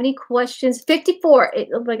you don't have any questions. 54.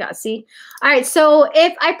 Oh my God, see? All right, so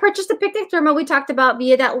if I purchased a picnic thermal we talked about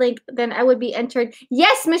via that link, then I would be entered.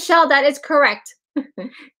 Yes, Michelle, that is correct.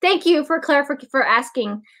 Thank you for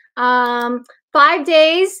asking. 5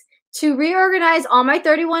 days to reorganize all my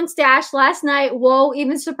 31 stash last night. Whoa,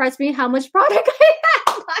 even surprised me how much product I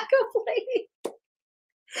had. Not complaining.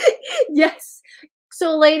 Yes.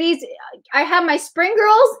 So ladies, I have my spring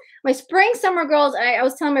girls, my spring, summer girls. I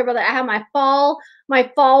was telling my brother, I have my fall,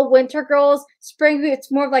 winter girls. Spring, it's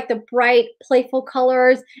more of like the bright, playful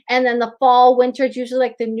colors. And then the fall, winter, it's usually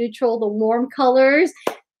like the neutral, the warm colors.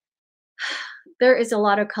 There is a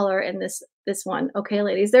lot of color in this one. Okay,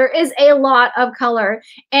 ladies, there is a lot of color.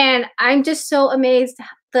 And I'm just so amazed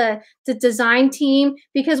the design team,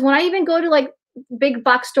 because when I even go to like big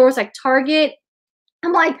box stores like Target,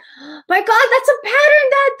 I'm like, my God, that's a pattern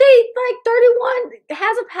that they like 31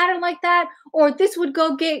 has a pattern like that, or this would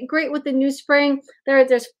go great with the new spring.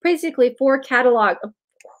 There's basically four categories,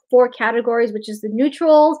 which is the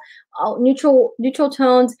neutrals, neutral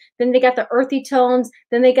tones. Then they got the earthy tones.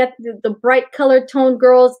 Then they got the bright colored tone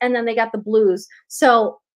girls, and then they got the blues.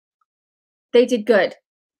 So they did good.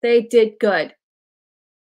 They did good.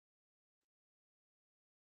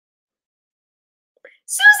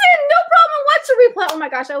 Susan, no problem to reply. Oh my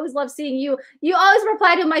gosh, I always love seeing you. You always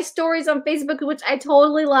reply to my stories on Facebook, which I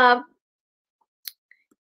totally love.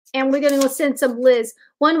 And we're going to send some Liz.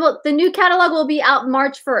 The new catalog will be out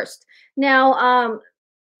March 1st. Now,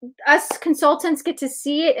 us consultants get to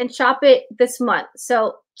see it and shop it this month.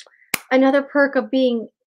 So another perk of being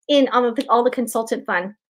in on all the consultant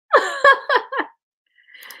fun.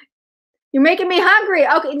 You're making me hungry.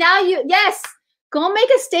 Okay, now yes, go make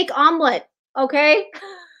a steak omelet, okay?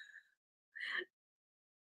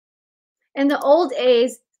 In the old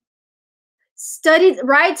days,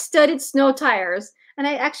 ride studded snow tires. And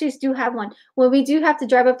I actually do have one. When we do have to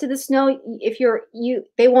drive up to the snow, if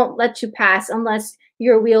they won't let you pass unless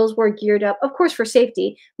your wheels were geared up. Of course, for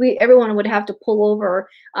safety, everyone would have to pull over.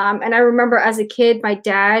 And I remember as a kid, my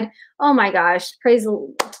dad, oh my gosh,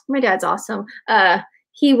 my dad's awesome.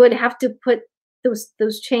 He would have to put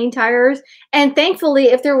those chain tires. And thankfully,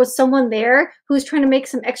 if there was someone there who was trying to make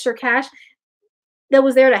some extra cash that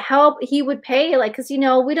was there to help, he would pay, like, because, you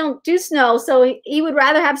know, we don't do snow. So he would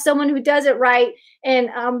rather have someone who does it right and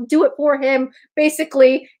do it for him,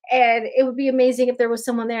 basically. And it would be amazing if there was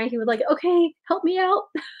someone there and he would like, okay, help me out.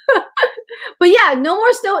 But yeah, no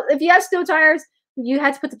more snow. If you have snow tires, you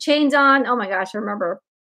had to put the chains on. Oh my gosh, I remember.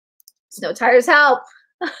 Snow tires help.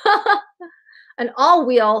 An all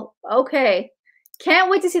wheel. Okay. Can't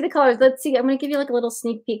wait to see the colors. Let's see. I'm going to give you like a little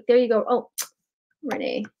sneak peek. There you go. Oh,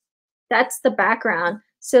 Renee. That's the background.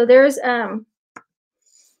 So there's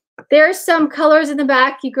some colors in the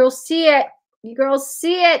back. You girls see it. You girls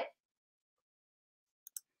see it.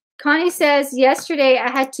 Connie says, yesterday I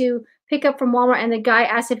had to pick up from Walmart and the guy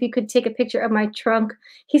asked if he could take a picture of my trunk.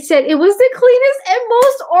 He said it was the cleanest and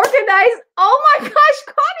most organized. Oh my gosh,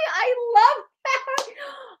 Connie, I love that.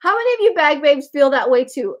 How many of you bag babes feel that way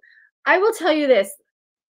too? I will tell you this.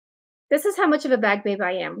 This is how much of a bag babe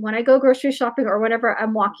I am. When I go grocery shopping or whenever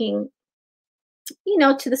I'm walking, you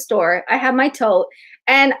know, to the store, I have my tote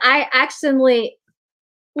and I accidentally,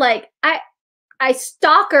 like, I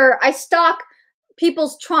stalk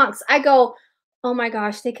people's trunks. I go, oh my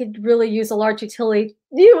gosh, they could really use a large utility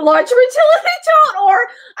tote. Or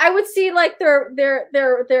I would see like their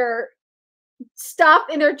stuff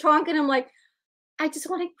in their trunk and I'm like, I just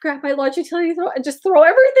want to grab my large utility tote and just throw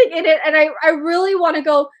everything in it. And I really want to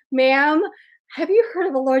go, ma'am, have you heard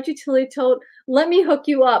of a large utility tote? Let me hook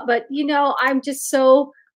you up. But, you know, I'm just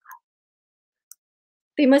so,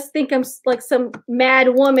 they must think I'm like some mad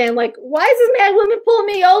woman. Like, why is this mad woman pulling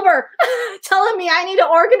me over? Telling me I need to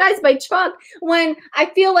organize my trunk when I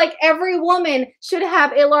feel like every woman should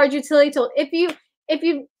have a large utility tote. If you're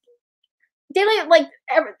going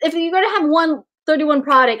to have one 31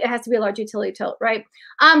 product, it has to be a large utility tote, right?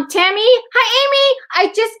 Tammy, hi Amy.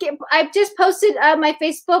 I just posted my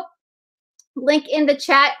Facebook link in the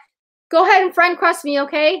chat. Go ahead and friend request me,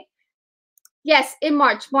 okay? Yes, in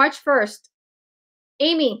March 1st.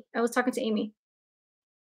 Amy, I was talking to Amy.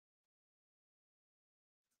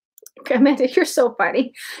 Amanda, you're so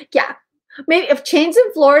funny. Yeah, maybe if chains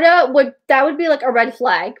in Florida would be like a red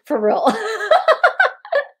flag for real.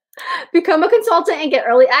 Become a consultant and get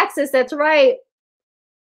early access. That's right.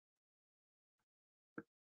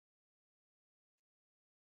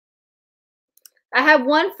 I have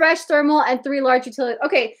 1 fresh thermal and 3 large utility.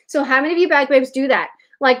 Okay, so how many of you bag babes do that?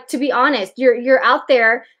 Like, to be honest, you're out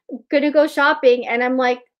there gonna go shopping, and I'm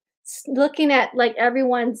like looking at like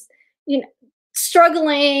everyone's, you know,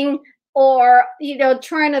 struggling or, you know,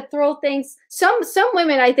 trying to throw things. Some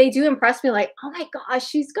women, they do impress me. Like, oh my gosh,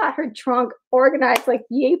 she's got her trunk organized. Like,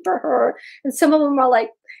 yay for her. And some of them are like,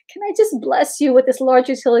 can I just bless you with this large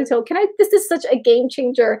utility tote? This is such a game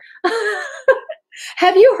changer.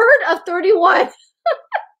 Have you heard of 31?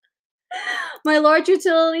 My large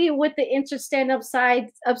utility with the inch stand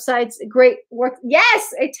upsides, great work.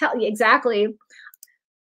 Yes, I tell you exactly.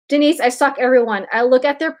 Denise, I stalk everyone. I look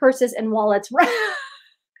at their purses and wallets.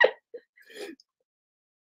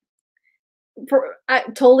 I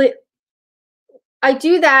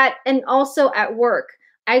do that, and also at work.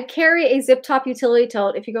 I carry a zip top utility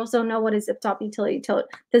tote. If you girls don't know what a zip top utility tote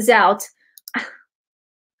is out.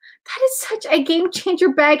 That is such a game changer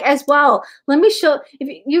bag as well. Let me show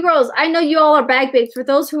you girls. I know you all are bag babes. For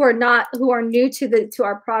those who are new to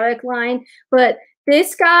our product line, but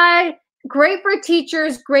this guy, great for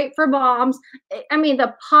teachers, great for moms. I mean,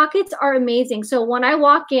 the pockets are amazing. So when I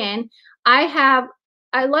walk in, I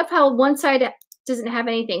love how one side doesn't have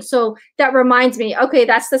anything. So that reminds me, okay,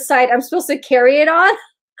 that's the side I'm supposed to carry it on,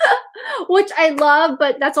 which I love,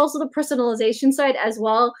 but that's also the personalization side as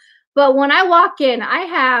well. But when I walk in, I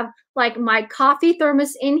have like my coffee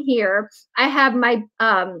thermos in here. I have my,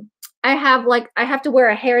 I have to wear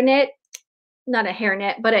a hairnet not a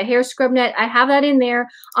hairnet, but a hair scrub net. I have that in there.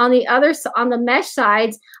 On the other, on the mesh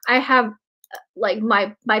sides, I have like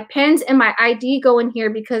my pens and my ID go in here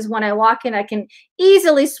because when I walk in, I can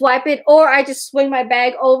easily swipe it, or I just swing my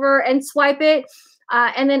bag over and swipe it.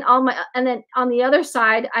 And then on the other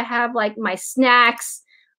side, I have like my snacks.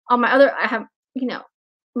 On my other, I have, you know,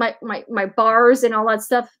 my bars and all that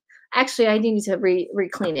stuff. Actually, I need to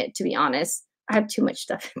re-clean it, to be honest. I have too much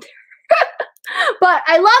stuff in there. But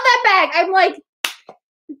I love that bag. I'm like,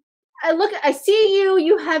 I see you.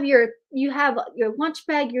 You have your lunch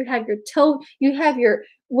bag. You have your tote. You have your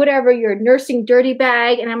whatever, your nursing dirty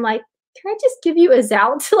bag. And I'm like, can I just give you a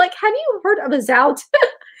Zout? Like, have you heard of a Zout?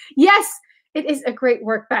 Yes, it is a great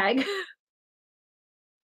work bag.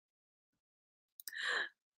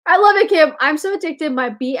 I love it, Kim. I'm so addicted. My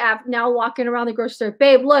B app now walking around the grocery store.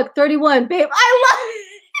 Babe, look, 31. Babe, I love it.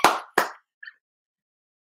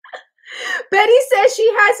 Betty says she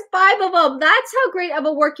has 5 of them. That's how great of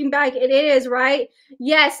a working bag it is, right?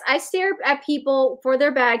 Yes, I stare at people for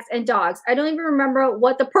their bags and dogs. I don't even remember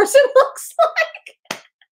what the person looks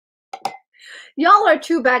like. Y'all are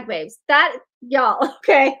true bag babes. That, y'all,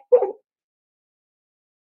 okay.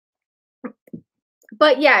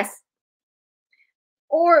 But yes.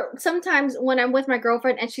 Or sometimes when I'm with my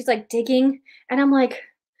girlfriend and she's like digging and I'm like,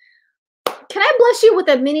 can I bless you with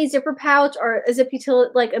a mini zipper pouch or a zip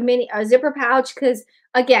utility, like a zipper pouch? Because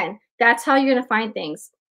again, that's how you're gonna find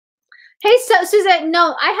things. Hey, so Suzette,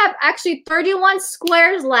 no, I have actually 31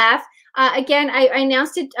 squares left. Again, I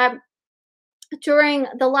announced it during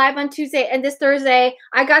the live on Tuesday and this Thursday.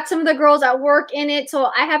 I got some of the girls at work in it, so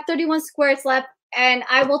I have 31 squares left, and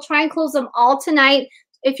I will try and close them all tonight.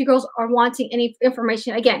 If you girls are wanting any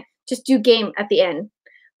information, again, just do game at the end.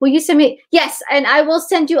 Will you send me? Yes, and I will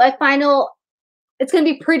send you a final. It's going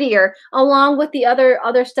to be prettier along with the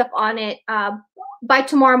other stuff on it by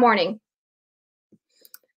tomorrow morning.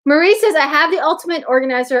 Marie says, I have the ultimate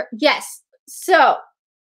organizer. Yes. So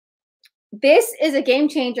this is a game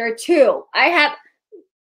changer too. I have,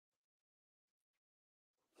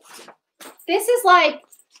 this is like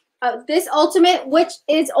this ultimate, which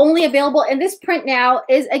is only available in this print now,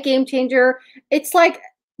 is a game changer. It's like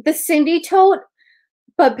the Cindy tote,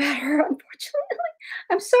 but better, unfortunately.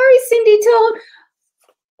 I'm sorry, Cindy tote.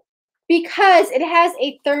 Because it has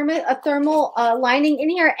a thermal lining in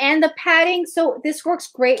here and the padding. So this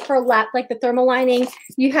works great for lap, like the thermal lining.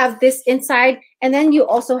 You have this inside, and then you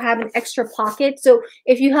also have an extra pocket. So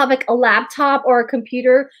if you have like a laptop or a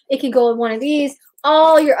computer, it can go in one of these.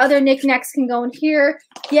 All your other knickknacks can go in here.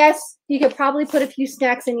 Yes, you could probably put a few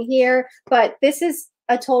snacks in here, but this is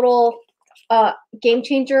a total game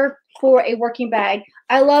changer for a working bag.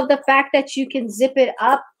 I love the fact that you can zip it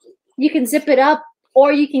up. You can zip it up,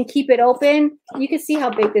 or you can keep it open. You can see how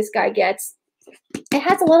big this guy gets. It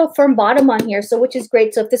has a little firm bottom on here, so which is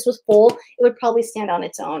great. So if this was full, it would probably stand on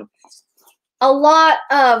its own. A lot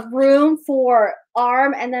of room for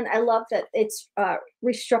arm, and then I love that it's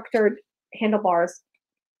restructured handlebars.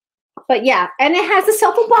 But yeah, and it has a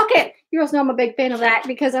cell phone pocket. You guys know I'm a big fan of that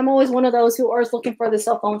because I'm always one of those who are looking for the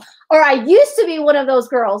cell phone. Or I used to be one of those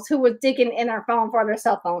girls who was digging in their phone for their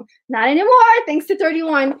cell phone. Not anymore, thanks to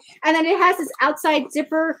 31. And then it has this outside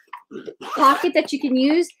zipper pocket that you can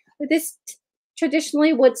use. But this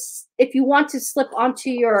traditionally would, if you want to slip onto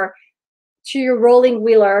your rolling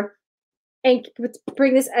wheeler and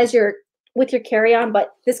bring this as with your carry-on,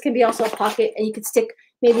 but this can be also a pocket, and you could stick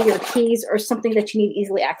maybe your keys or something that you need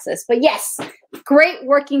easily access. But yes, great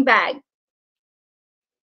working bag.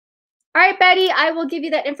 All right, Betty, I will give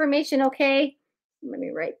you that information, okay? Let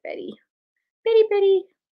me write Betty. Betty.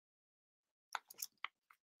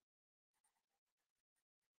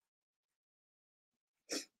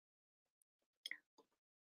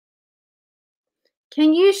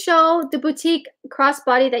 Can you show the boutique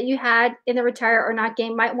crossbody that you had in the retire or not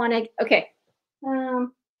game? Might want to, okay.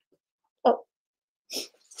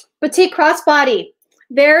 Boutique crossbody.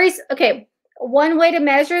 Varies. Okay, one way to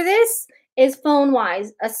measure this is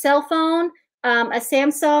phone-wise. A cell phone, a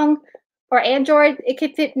Samsung or Android, it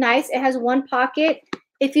could fit nice. It has one pocket.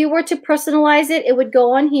 If you were to personalize it, it would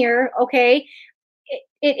go on here, okay?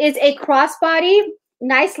 It is a crossbody,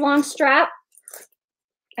 nice long strap.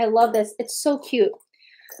 I love this. It's so cute.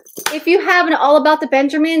 If you have an All About the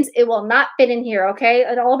Benjamins, it will not fit in here, okay?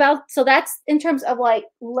 An All About, so that's in terms of like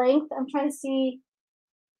length. I'm trying to see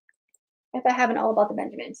if I have an All About the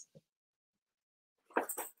Benjamins.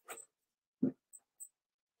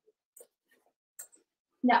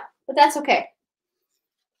 No, but that's okay.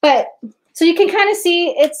 But so you can kind of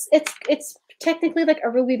see it's technically like a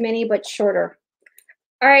Ruby Mini, but shorter.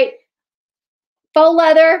 All right, faux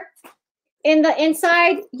leather. In the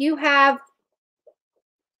inside, you have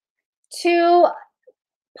 2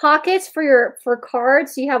 pockets for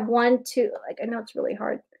cards. You have 1, 2. Like, I know it's really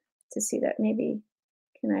hard to see that. Maybe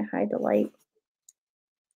can I hide the light?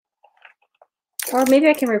 Or maybe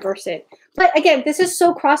I can reverse it. But again, this is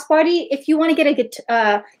so crossbody. If you want to get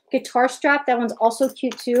a guitar strap, that one's also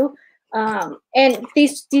cute too. And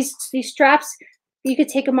these straps, you could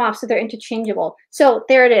take them off so they're interchangeable. So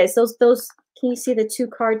there it is. Those. Can you see the 2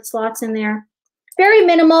 card slots in there? Very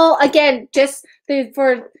minimal. Again, just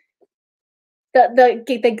for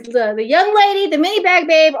the young lady, the mini bag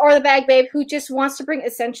babe, or the bag babe who just wants to bring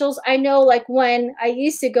essentials. I know, like when I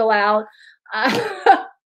used to go out, I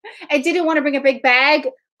didn't want to bring a big bag.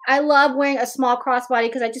 I love wearing a small crossbody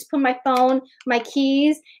because I just put my phone, my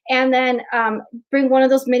keys, and then bring one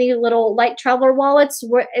of those mini little light traveler wallets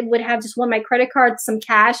where it would have just one of my credit cards, some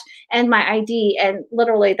cash, and my ID. And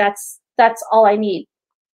literally, that's all I need,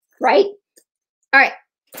 right? All right.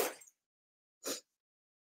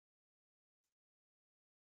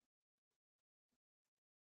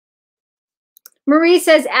 Marie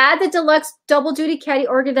says, add the deluxe double duty caddy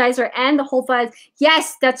organizer and the whole files.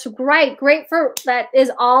 Yes, that's right. Great for that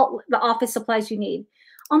is all the office supplies you need.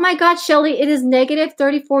 Oh my God, Shelly, it is negative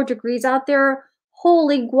 34 degrees out there.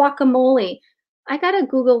 Holy guacamole. I gotta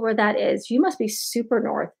Google where that is. You must be super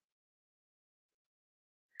north.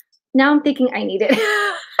 Now I'm thinking I need it.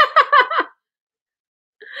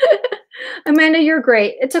 Amanda, you're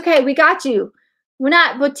great. It's okay. We got you. We're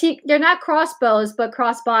not boutique. They're not crossbows, but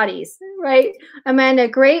crossbodies, right? Amanda,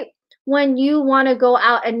 great when you want to go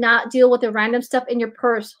out and not deal with the random stuff in your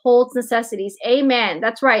purse, holds necessities. Amen.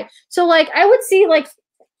 That's right. So like I would see like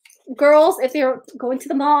girls, if they're going to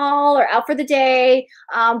the mall or out for the day,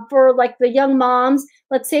 for like the young moms,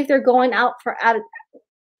 let's say if they're going out for I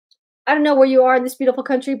don't know where you are in this beautiful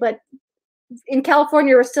country, but in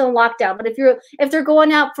California, we're still in lockdown. But if they're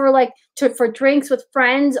going out for like for drinks with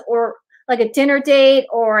friends or like a dinner date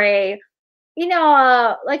or a, you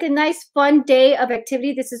know, like a nice fun day of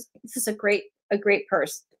activity, this is a great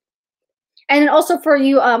purse. And also for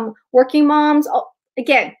you working moms,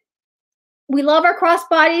 again, we love our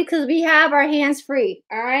crossbody because we have our hands free.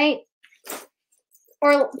 All right.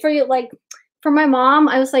 Or for you, like for my mom,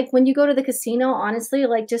 I was like, when you go to the casino, honestly,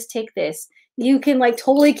 like just take this. You can like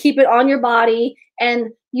totally keep it on your body,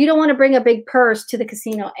 and you don't want to bring a big purse to the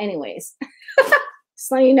casino anyways.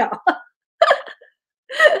 Just letting you know.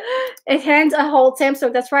 It hands a whole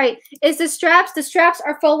Samsung. That's right. It's the straps. The straps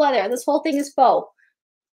are faux leather. This whole thing is faux.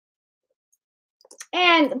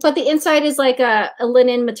 But the inside is like a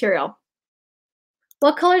linen material.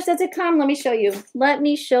 What colors does it come? Let me show you. Let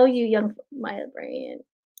me show you, young my brain.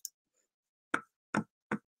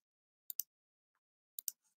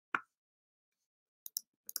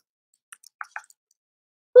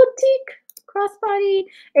 Boutique crossbody.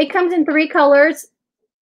 It comes in 3 colors,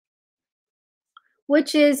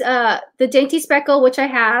 which is the dainty speckle, which I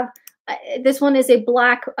have. This one is a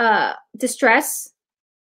black distress,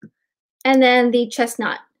 and then the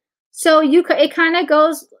chestnut. So it kind of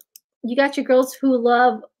goes. You got your girls who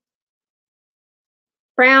love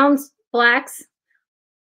browns, blacks,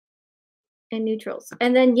 and neutrals.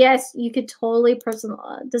 And then yes, you could totally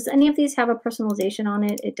does any of these have a personalization on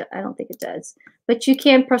it? I don't think it does, but you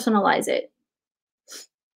can personalize it.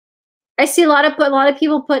 I see a lot of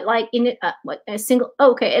people put like in a single.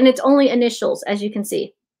 Oh, okay, and it's only initials, as you can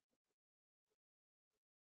see.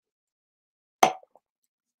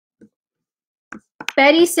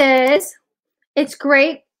 Betty says it's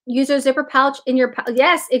great. Use a zipper pouch in your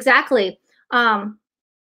yes, exactly.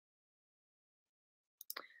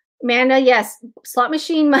 Amanda, yes. Slot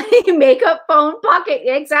machine, money, makeup, phone, pocket.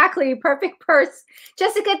 Exactly. Perfect purse.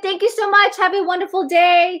 Jessica, thank you so much. Have a wonderful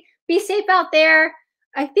day. Be safe out there.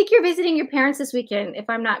 I think you're visiting your parents this weekend, if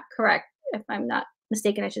I'm not correct. If I'm not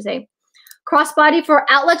mistaken, I should say. Crossbody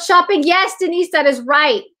for outlet shopping. Yes, Denise, that is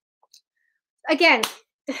right. Again,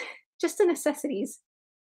 just the necessities.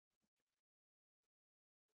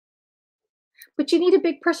 But you need a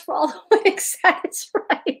big purse for all the wigs. That's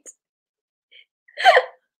right.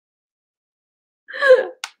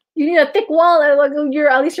 You need a thick wallet. Like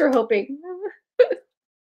at least you're hoping.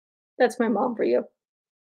 That's my mom for you.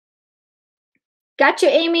 Got you,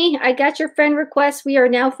 Amy. I got your friend request. We are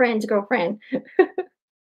now friends, girlfriend.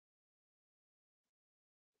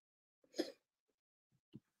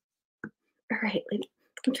 All right,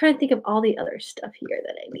 I'm trying to think of all the other stuff here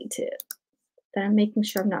that I need to, that I'm making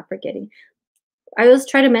sure I'm not forgetting. I always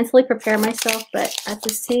try to mentally prepare myself, but at the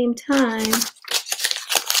same time,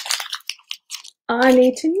 I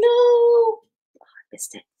need to know. Oh, I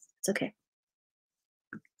missed it. It's okay.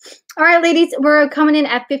 All right, ladies, we're coming in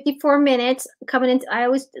at 54 minutes. Coming in, I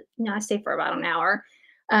always, I stay for about an hour.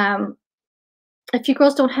 if you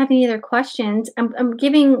girls don't have any other questions, I'm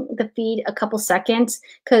giving the feed a couple seconds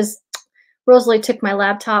because Rosalie took my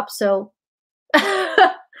laptop, so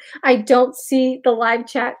I don't see the live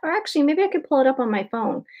chat. Or actually, maybe I could pull it up on my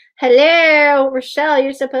phone. Hello, Rochelle.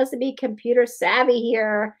 You're supposed to be computer savvy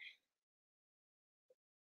here.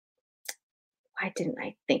 Why didn't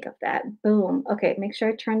I think of that? Boom. Okay, make sure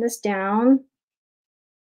I turn this down.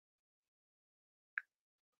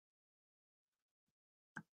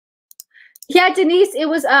 Yeah, Denise, it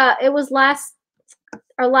was our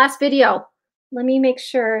last video. Let me make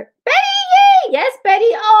sure. Betty, yay! Yes, Betty.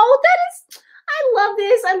 Oh, that is, I love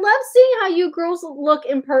this. I love seeing how you girls look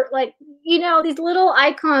in like, you know, these little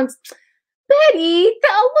icons. Betty,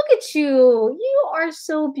 oh, look at you. You are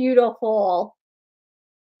so beautiful.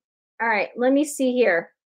 All right, let me see here.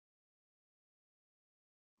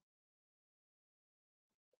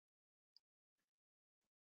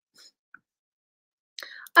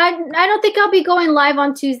 I don't think I'll be going live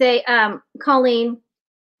on Tuesday, Colleen.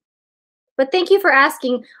 But thank you for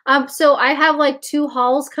asking. So I have like 2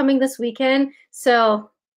 hauls coming this weekend. So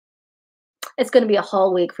it's going to be a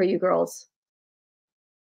haul week for you girls.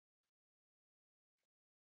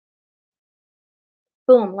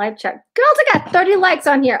 Boom, live chat. Girls, I got 30 likes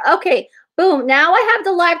on here. Okay, boom. Now I have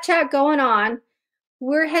the live chat going on.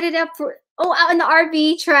 We're headed up for, oh, out in the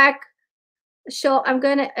RV track. Show,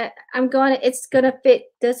 it's gonna fit.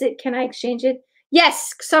 Does it, can I exchange it?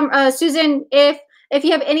 Yes, Susan, if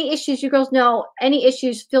you have any issues, you girls know, any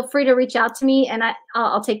issues, feel free to reach out to me and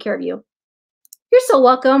I'll take care of you. You're so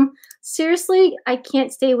welcome. Seriously, I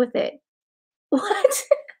can't stay with it. What?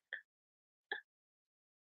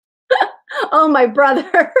 Oh, my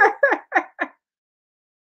brother.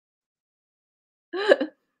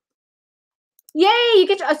 Yay, you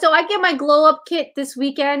get to, so I get my glow up kit this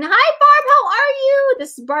weekend. Hi, Barb, how are you?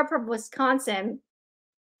 This is Barb from Wisconsin.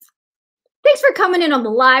 Thanks for coming in on the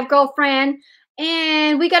live, girlfriend.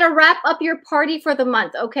 And we got to wrap up your party for the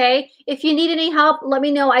month, okay? If you need any help, let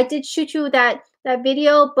me know. I did shoot you that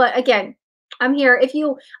video, but again, I'm here. If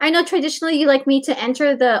you, I know traditionally you like me to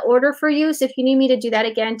enter the order for you, so if you need me to do that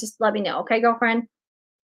again, just let me know, okay, girlfriend?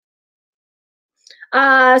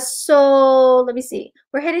 So let me see.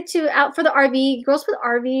 We're headed out for the RV. Girls with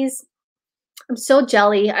RVs. I'm so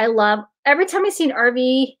jelly. I love, every time I see an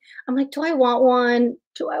RV, I'm like, do I want one?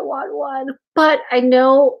 Do I want one? But I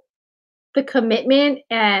know the commitment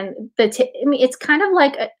and I mean, it's kind of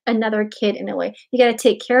like another kid in a way. You got to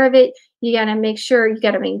take care of it. You got to make sure, you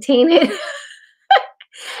got to maintain it.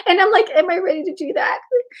 And I'm like, am I ready to do that?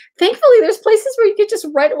 Thankfully, there's places where you could just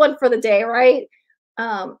rent one for the day, right?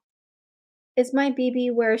 Is my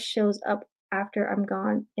BB where it shows up after I'm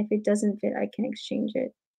gone? If it doesn't fit, I can exchange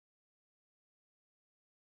it.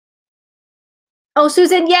 Oh,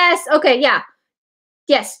 Susan, yes. Okay, yeah.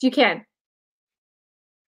 Yes, you can.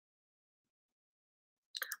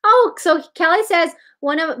 Oh, so Kelly says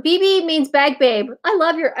one of BB means bag babe. I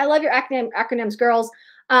love your acronyms, girls.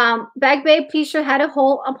 Bag babe t-shirt had a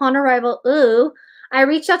hole upon arrival. Ooh. I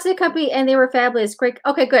reached out to the company and they were fabulous. Great.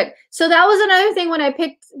 Okay, good. So that was another thing when I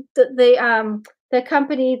picked the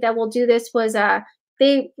company that will do this was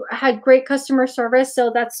they had great customer service. So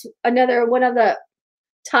that's another one of the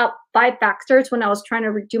top 5 factors when I was trying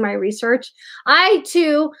to do my research. I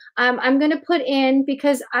too, I'm going to put in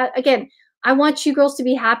because again, I want you girls to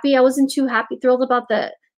be happy. I wasn't too thrilled about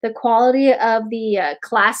the quality of the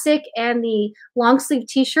classic and the long sleeve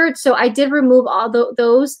t-shirt. So I did remove all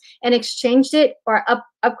those and exchanged it or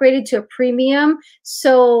upgraded to a premium.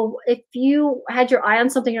 So if you had your eye on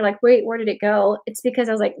something, you're like, wait, where did it go? It's because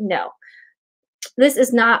I was like, no, this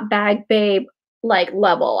is not bag babe like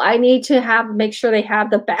level. I need to make sure they have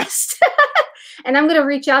the best. And I'm going to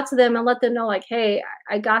reach out to them and let them know like, hey,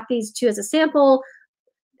 I got these 2 as a sample.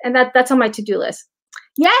 And that's on my to-do list.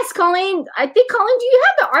 Yes, Colleen. I think, Colleen, do you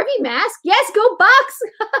have the RV mask? Yes, go Bucks.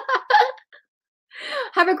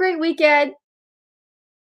 Have a great weekend.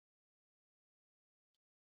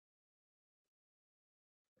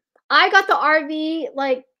 I got the RV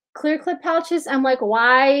like clear clip pouches. I'm like,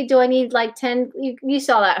 why do I need like 10? You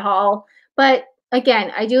saw that haul. But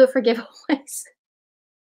again, I do it for giveaways.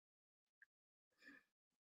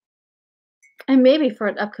 And maybe for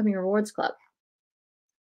an upcoming rewards club.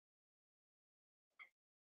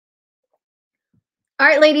 All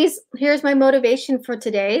right, ladies, here's my motivation for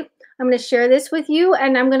today. I'm going to share this with you,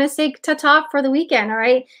 and I'm going to say ta-ta for the weekend, all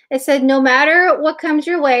right? It said, no matter what comes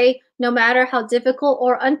your way, no matter how difficult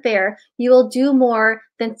or unfair, you will do more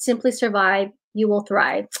than simply survive. You will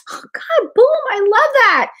thrive. Oh, God, boom, I love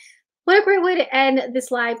that. What a great way to end this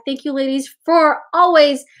live. Thank you, ladies, for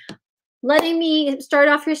always letting me start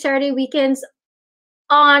off your Saturday weekends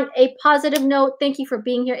on a positive note. Thank you for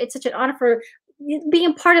being here. It's such an honor for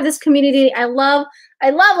being a part of this community. I love.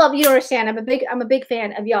 You don't understand. I'm a big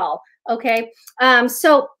fan of y'all. Okay.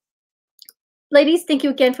 So ladies, thank you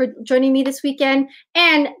again for joining me this weekend.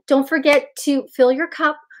 And don't forget to fill your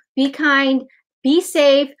cup, be kind, be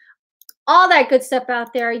safe, all that good stuff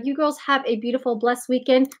out there. You girls have a beautiful, blessed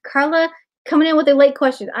weekend. Carla coming in with a late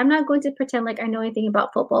question. I'm not going to pretend like I know anything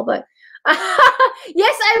about football, but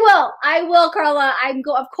yes, I will. I will, Carla.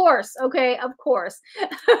 Of course. Okay, of course.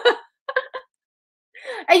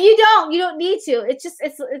 And you don't need to.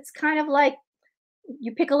 It's kind of like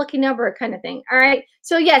you pick a lucky number kind of thing. All right.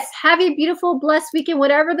 So yes, have a beautiful, blessed weekend.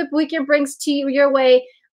 Whatever the weekend brings to you your way,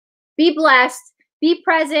 be blessed, be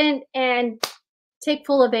present, and take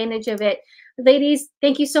full advantage of it. Ladies,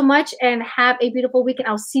 thank you so much and have a beautiful weekend.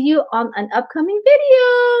 I'll see you on an upcoming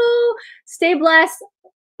video. Stay blessed.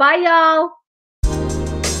 Bye, y'all.